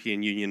the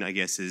European Union, I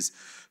guess, is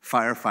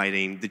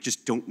firefighting that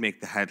just don't make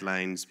the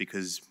headlines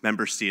because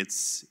member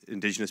states,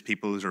 indigenous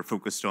peoples are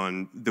focused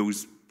on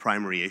those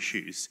primary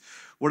issues?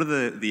 What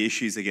are the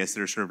issues, I guess,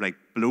 that are sort of like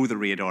below the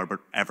radar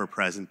but ever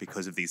present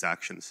because of these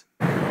actions?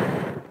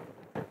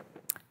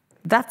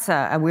 That's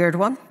a weird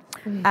one.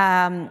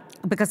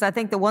 Because I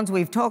think the ones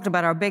we've talked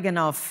about are big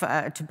enough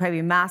to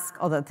maybe mask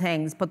other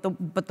things,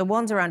 but the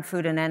ones around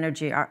food and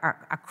energy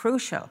are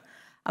crucial.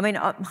 I mean,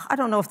 I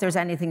don't know if there's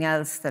anything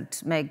else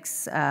that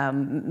makes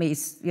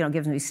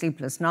gives me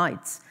sleepless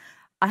nights.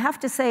 I have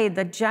to say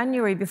that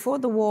January, before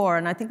the war,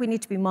 and I think we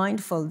need to be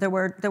mindful, there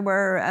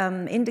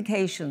were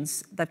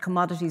indications that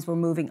commodities were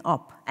moving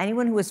up.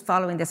 Anyone who was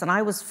following this, and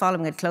I was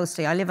following it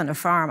closely, I live on a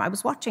farm, I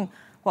was watching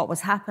what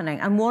was happening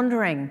and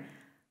wondering,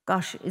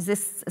 gosh, is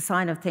this a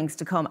sign of things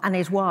to come? And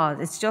it was.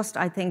 It's just,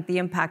 I think the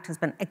impact has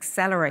been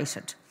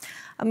accelerated.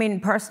 I mean,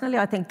 personally,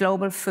 I think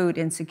global food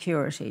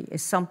insecurity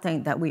is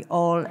something that we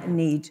all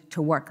need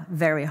to work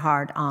very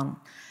hard on.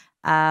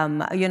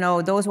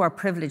 Those who are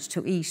privileged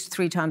to eat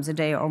 3 times a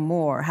day or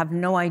more have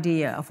no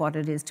idea of what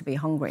it is to be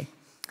hungry.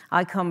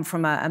 I come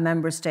from a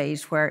member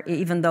state where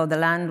even though the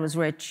land was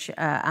rich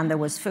and there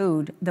was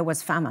food, there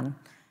was famine.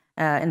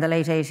 In the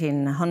late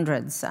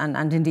 1800s,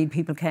 and indeed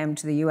people came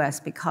to the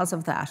US because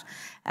of that.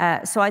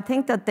 So I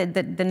think that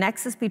the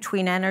nexus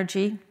between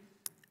energy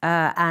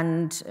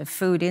and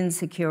food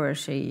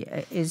insecurity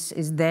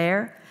is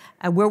there.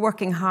 We're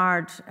working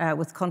hard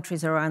with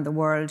countries around the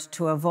world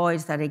to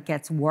avoid that it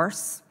gets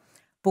worse.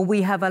 But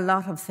we have a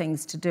lot of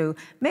things to do.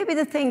 Maybe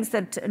the things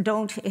that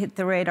don't hit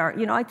the radar,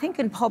 you know, I think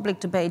in public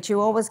debate, you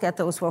always get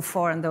those who are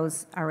for and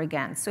those are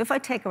against. So if I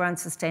take around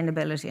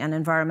sustainability and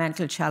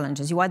environmental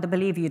challenges, you either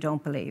believe or you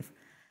don't believe.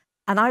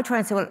 And I try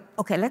and say, well,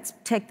 okay, let's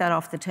take that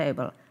off the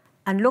table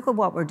and look at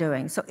what we're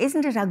doing. So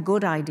isn't it a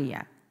good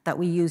idea that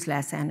we use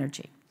less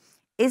energy?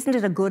 Isn't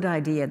it a good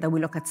idea that we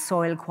look at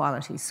soil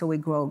quality so we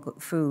grow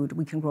food,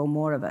 we can grow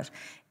more of it?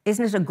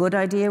 Isn't it a good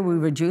idea we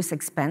reduce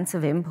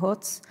expensive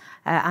inputs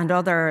and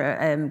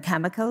other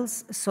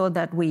chemicals so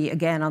that we,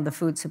 again, on the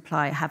food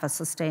supply, have a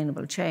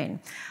sustainable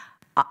chain?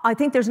 I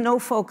think there's no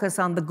focus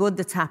on the good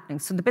that's happening.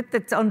 So the bit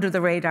that's under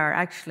the radar,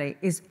 actually,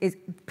 is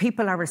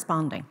people are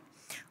responding.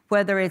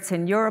 Whether it's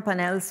in Europe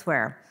and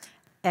elsewhere,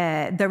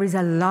 there is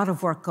a lot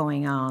of work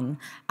going on,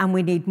 and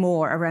we need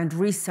more around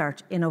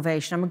research,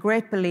 innovation. I'm a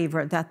great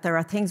believer that there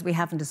are things we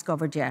haven't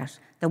discovered yet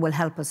that will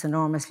help us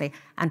enormously,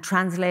 and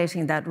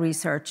translating that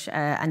research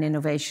and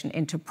innovation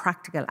into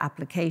practical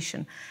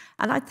application.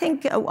 And I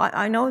think,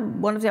 I know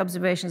one of the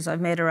observations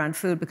I've made around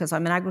food, because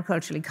I'm an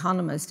agricultural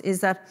economist, is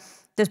that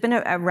there's been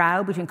a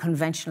row between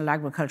conventional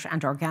agriculture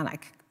and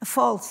organic, a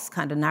false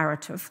kind of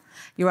narrative.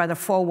 You're either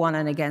for one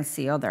and against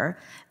the other.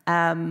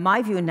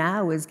 My view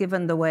now is,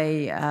 given the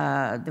way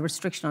the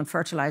restriction on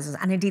fertilizers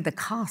and indeed the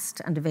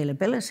cost and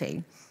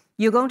availability,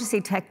 you're going to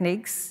see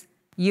techniques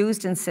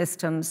used in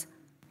systems,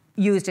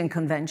 used in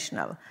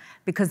conventional,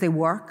 because they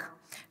work.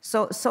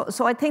 So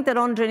I think that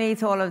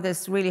underneath all of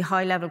this really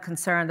high-level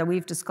concern that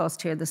we've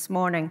discussed here this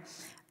morning,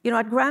 you know,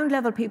 at ground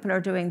level, people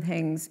are doing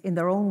things in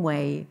their own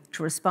way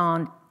to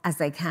respond as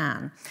they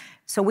can.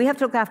 So we have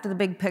to look after the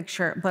big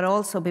picture, but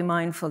also be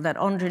mindful that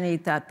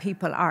underneath that,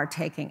 people are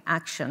taking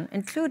action,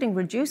 including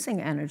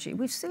reducing energy.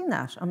 We've seen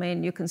that. I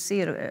mean, you can see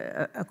it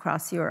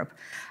across Europe.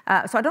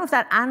 So I don't know if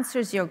that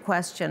answers your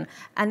question.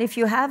 And if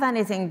you have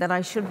anything that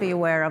I should be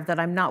aware of that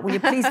I'm not, will you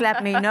please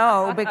let me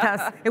know, because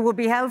it would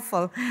be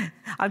helpful.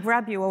 I'll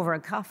grab you over a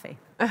coffee.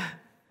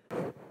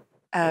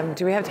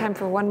 Do we have time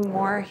for one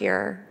more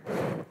here?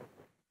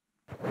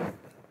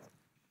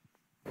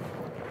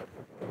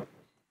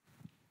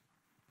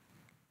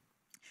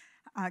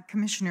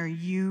 Commissioner,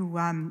 you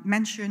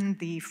mentioned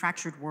the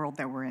fractured world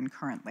that we're in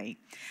currently.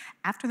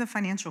 After the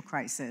financial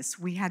crisis,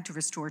 we had to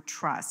restore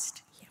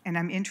trust, and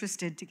I'm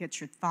interested to get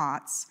your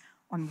thoughts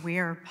on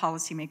where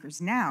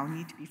policymakers now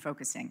need to be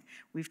focusing.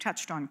 We've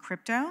touched on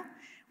crypto,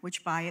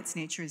 which by its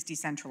nature is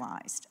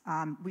decentralized.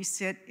 We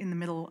sit in the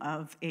middle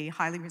of a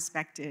highly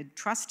respected,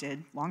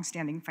 trusted,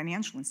 longstanding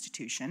financial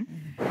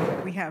institution.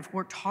 We have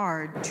worked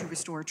hard to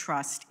restore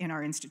trust in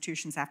our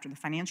institutions after the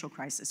financial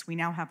crisis. We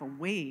now have a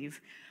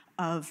wave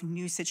of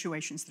new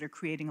situations that are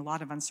creating a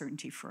lot of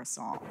uncertainty for us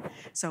all.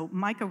 So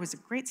MICA was a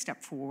great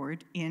step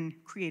forward in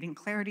creating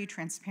clarity,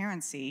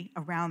 transparency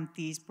around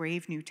these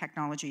brave new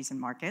technologies and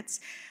markets.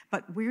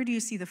 But where do you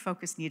see the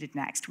focus needed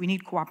next? We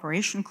need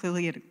cooperation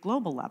clearly at a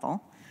global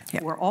level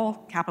for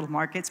all capital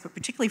markets, but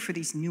particularly for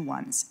these new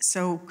ones.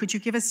 So could you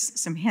give us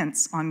some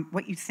hints on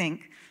what you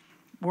think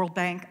World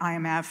Bank,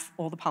 IMF,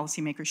 all the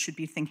policymakers should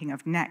be thinking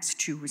of next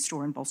to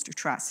restore and bolster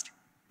trust?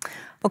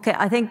 Okay,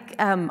 I think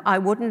I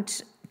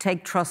wouldn't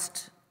take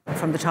trust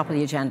from the top of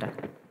the agenda.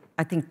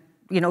 I think,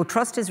 you know,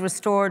 trust is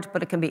restored,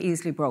 but it can be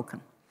easily broken.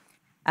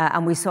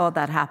 And we saw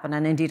that happen.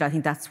 And indeed, I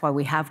think that's why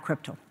we have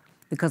crypto,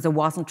 because there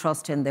wasn't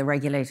trust in the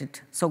regulated,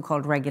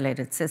 so-called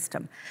regulated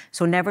system.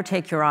 So never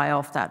take your eye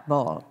off that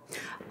ball.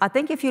 I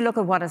think if you look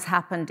at what has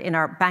happened in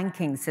our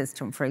banking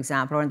system, for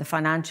example, or in the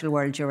financial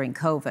world during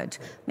COVID,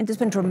 I mean, there's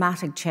been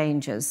dramatic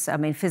changes. I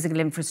mean, physical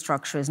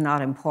infrastructure is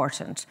not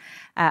important.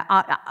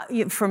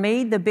 For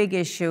me, the big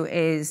issue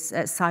is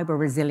cyber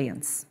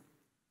resilience,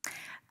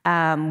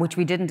 which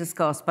we didn't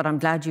discuss, but I'm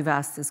glad you've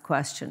asked this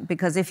question.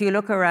 Because if you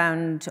look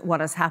around what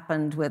has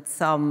happened with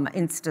some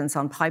incidents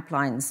on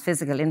pipelines,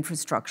 physical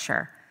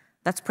infrastructure,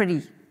 that's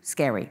pretty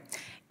scary.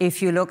 If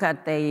you look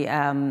at the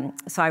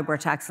cyber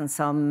attacks in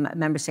some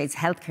member states'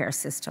 healthcare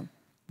system,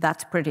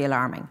 that's pretty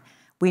alarming.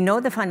 We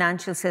know the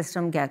financial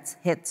system gets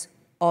hits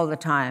all the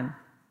time,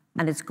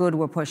 and it's good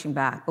we're pushing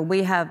back. But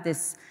we have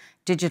this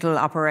Digital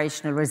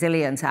Operational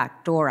Resilience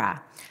Act,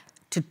 DORA,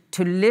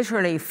 to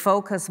literally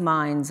focus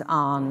minds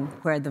on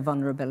where the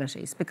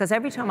vulnerabilities. Because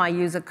every time I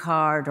use a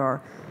card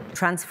or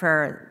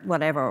transfer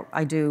whatever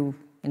I do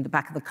in the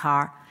back of the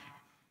car,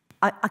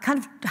 I kind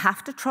of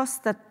have to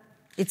trust that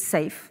it's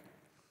safe.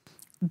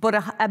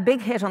 But a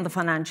big hit on the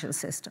financial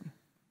system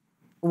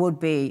would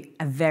be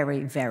a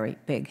very, very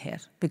big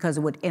hit, because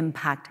it would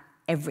impact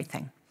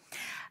everything.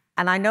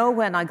 And I know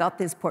when I got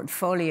this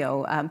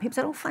portfolio, people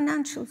said, oh,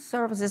 financial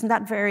services, isn't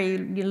that very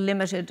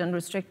limited and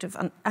restrictive?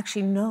 And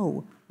actually,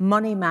 no,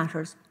 money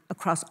matters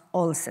across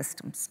all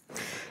systems.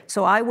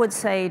 So I would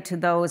say to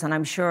those, and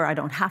I'm sure I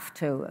don't have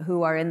to,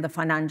 who are in the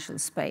financial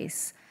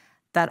space,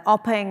 that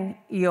upping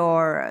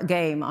your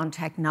game on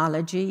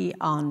technology,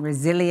 on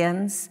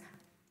resilience,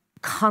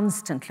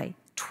 constantly,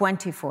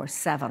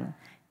 24/7,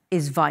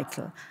 is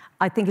vital.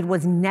 I think it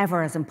was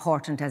never as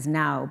important as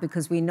now,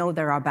 because we know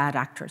there are bad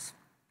actors.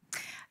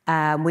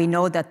 We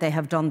know that they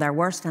have done their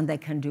worst and they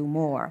can do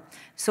more.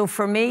 So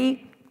for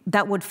me,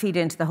 that would feed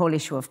into the whole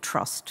issue of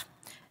trust.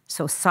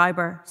 So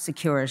cyber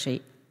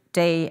security,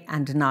 day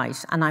and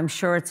night, and I'm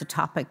sure it's a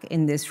topic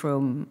in this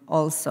room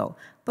also.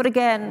 But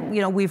again,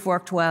 we've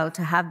worked well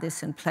to have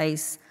this in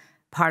place.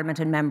 Parliament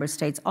and member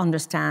states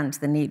understand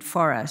the need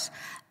for it.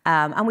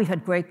 And we've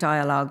had great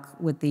dialogue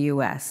with the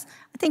US.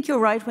 I think you're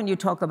right when you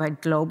talk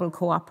about global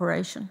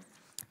cooperation,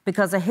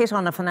 because a hit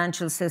on a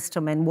financial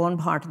system in one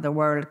part of the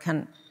world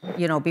can, be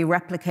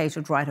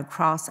replicated right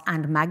across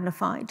and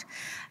magnified.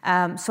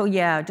 So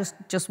yeah,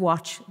 just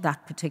watch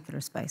that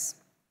particular space.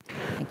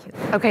 Thank you.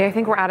 Okay, I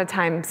think we're out of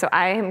time, so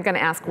I am going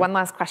to ask one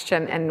last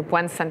question and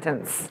one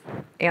sentence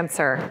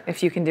answer,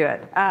 if you can do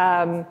it.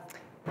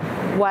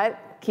 What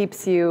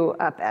keeps you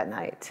up at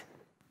night?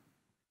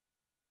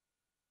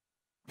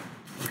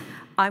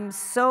 I'm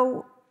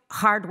so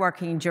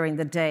hardworking during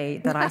the day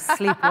that I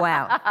sleep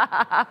well.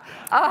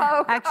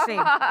 Oh, actually,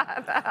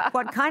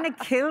 what kind of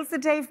kills the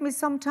day for me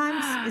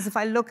sometimes is if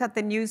I look at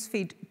the news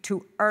feed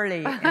too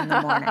early in the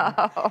morning.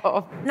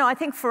 Oh. No, I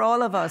think for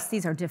all of us,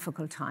 these are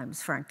difficult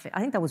times, frankly. I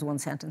think that was one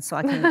sentence, so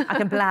I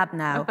can blab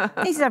now.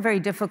 These are very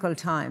difficult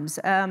times.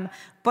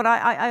 But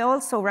I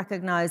also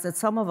recognize that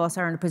some of us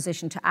are in a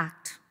position to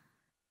act,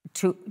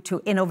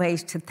 to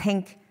innovate, to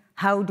think,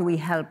 how do we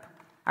help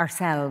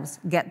ourselves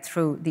get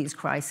through these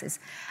crises?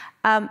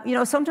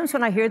 Sometimes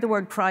when I hear the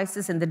word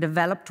crisis in the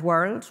developed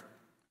world,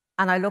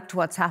 and I look to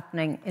what's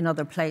happening in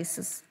other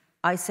places,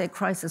 I say,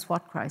 crisis,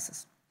 what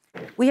crisis?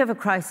 We have a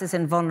crisis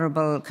in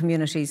vulnerable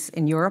communities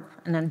in Europe,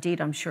 and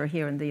indeed, I'm sure,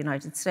 here in the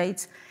United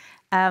States.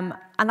 And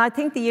I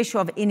think the issue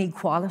of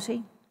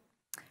inequality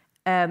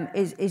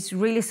is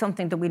really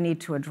something that we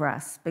need to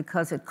address,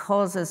 because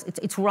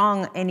it's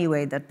wrong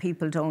anyway that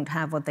people don't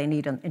have what they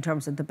need in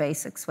terms of the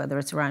basics, whether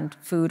it's around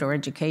food or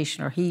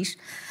education or heat.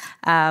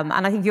 And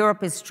I think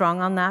Europe is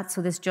strong on that,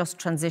 so this just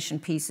transition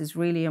piece is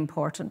really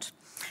important.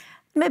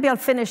 Maybe I'll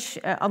finish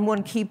on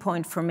one key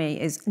point for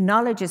me is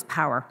knowledge is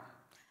power.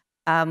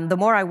 The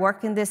more I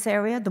work in this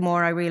area, the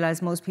more I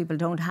realize most people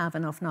don't have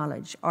enough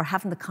knowledge or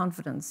haven't the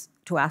confidence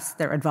to ask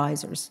their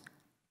advisors,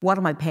 what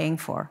am I paying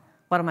for?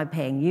 What am I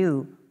paying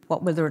you?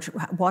 What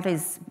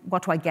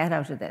do I get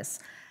out of this?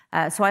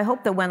 So I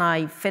hope that when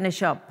I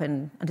finish up,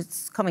 and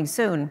it's coming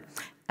soon,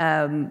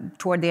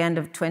 toward the end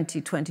of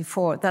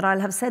 2024, that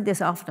I'll have said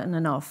this often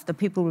enough that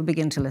people will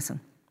begin to listen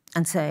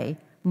and say,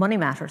 money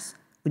matters.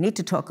 We need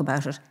to talk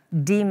about it,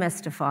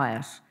 demystify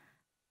it.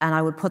 And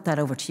I would put that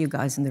over to you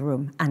guys in the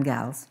room and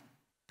gals.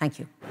 Thank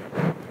you.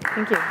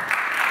 Thank you.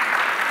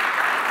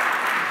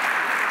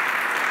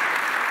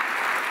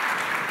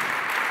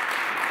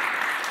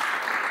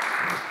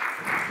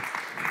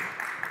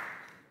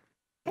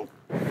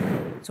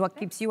 So what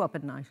keeps you up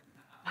at night?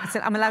 I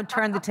said, I'm allowed to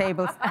turn the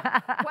tables.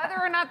 Whether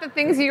or not the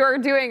things you are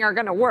doing are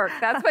going to work,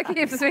 that's what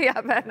keeps me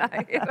up at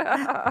night.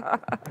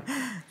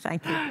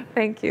 Thank you.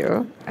 Thank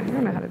you. I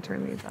don't know how to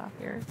turn these off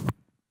here.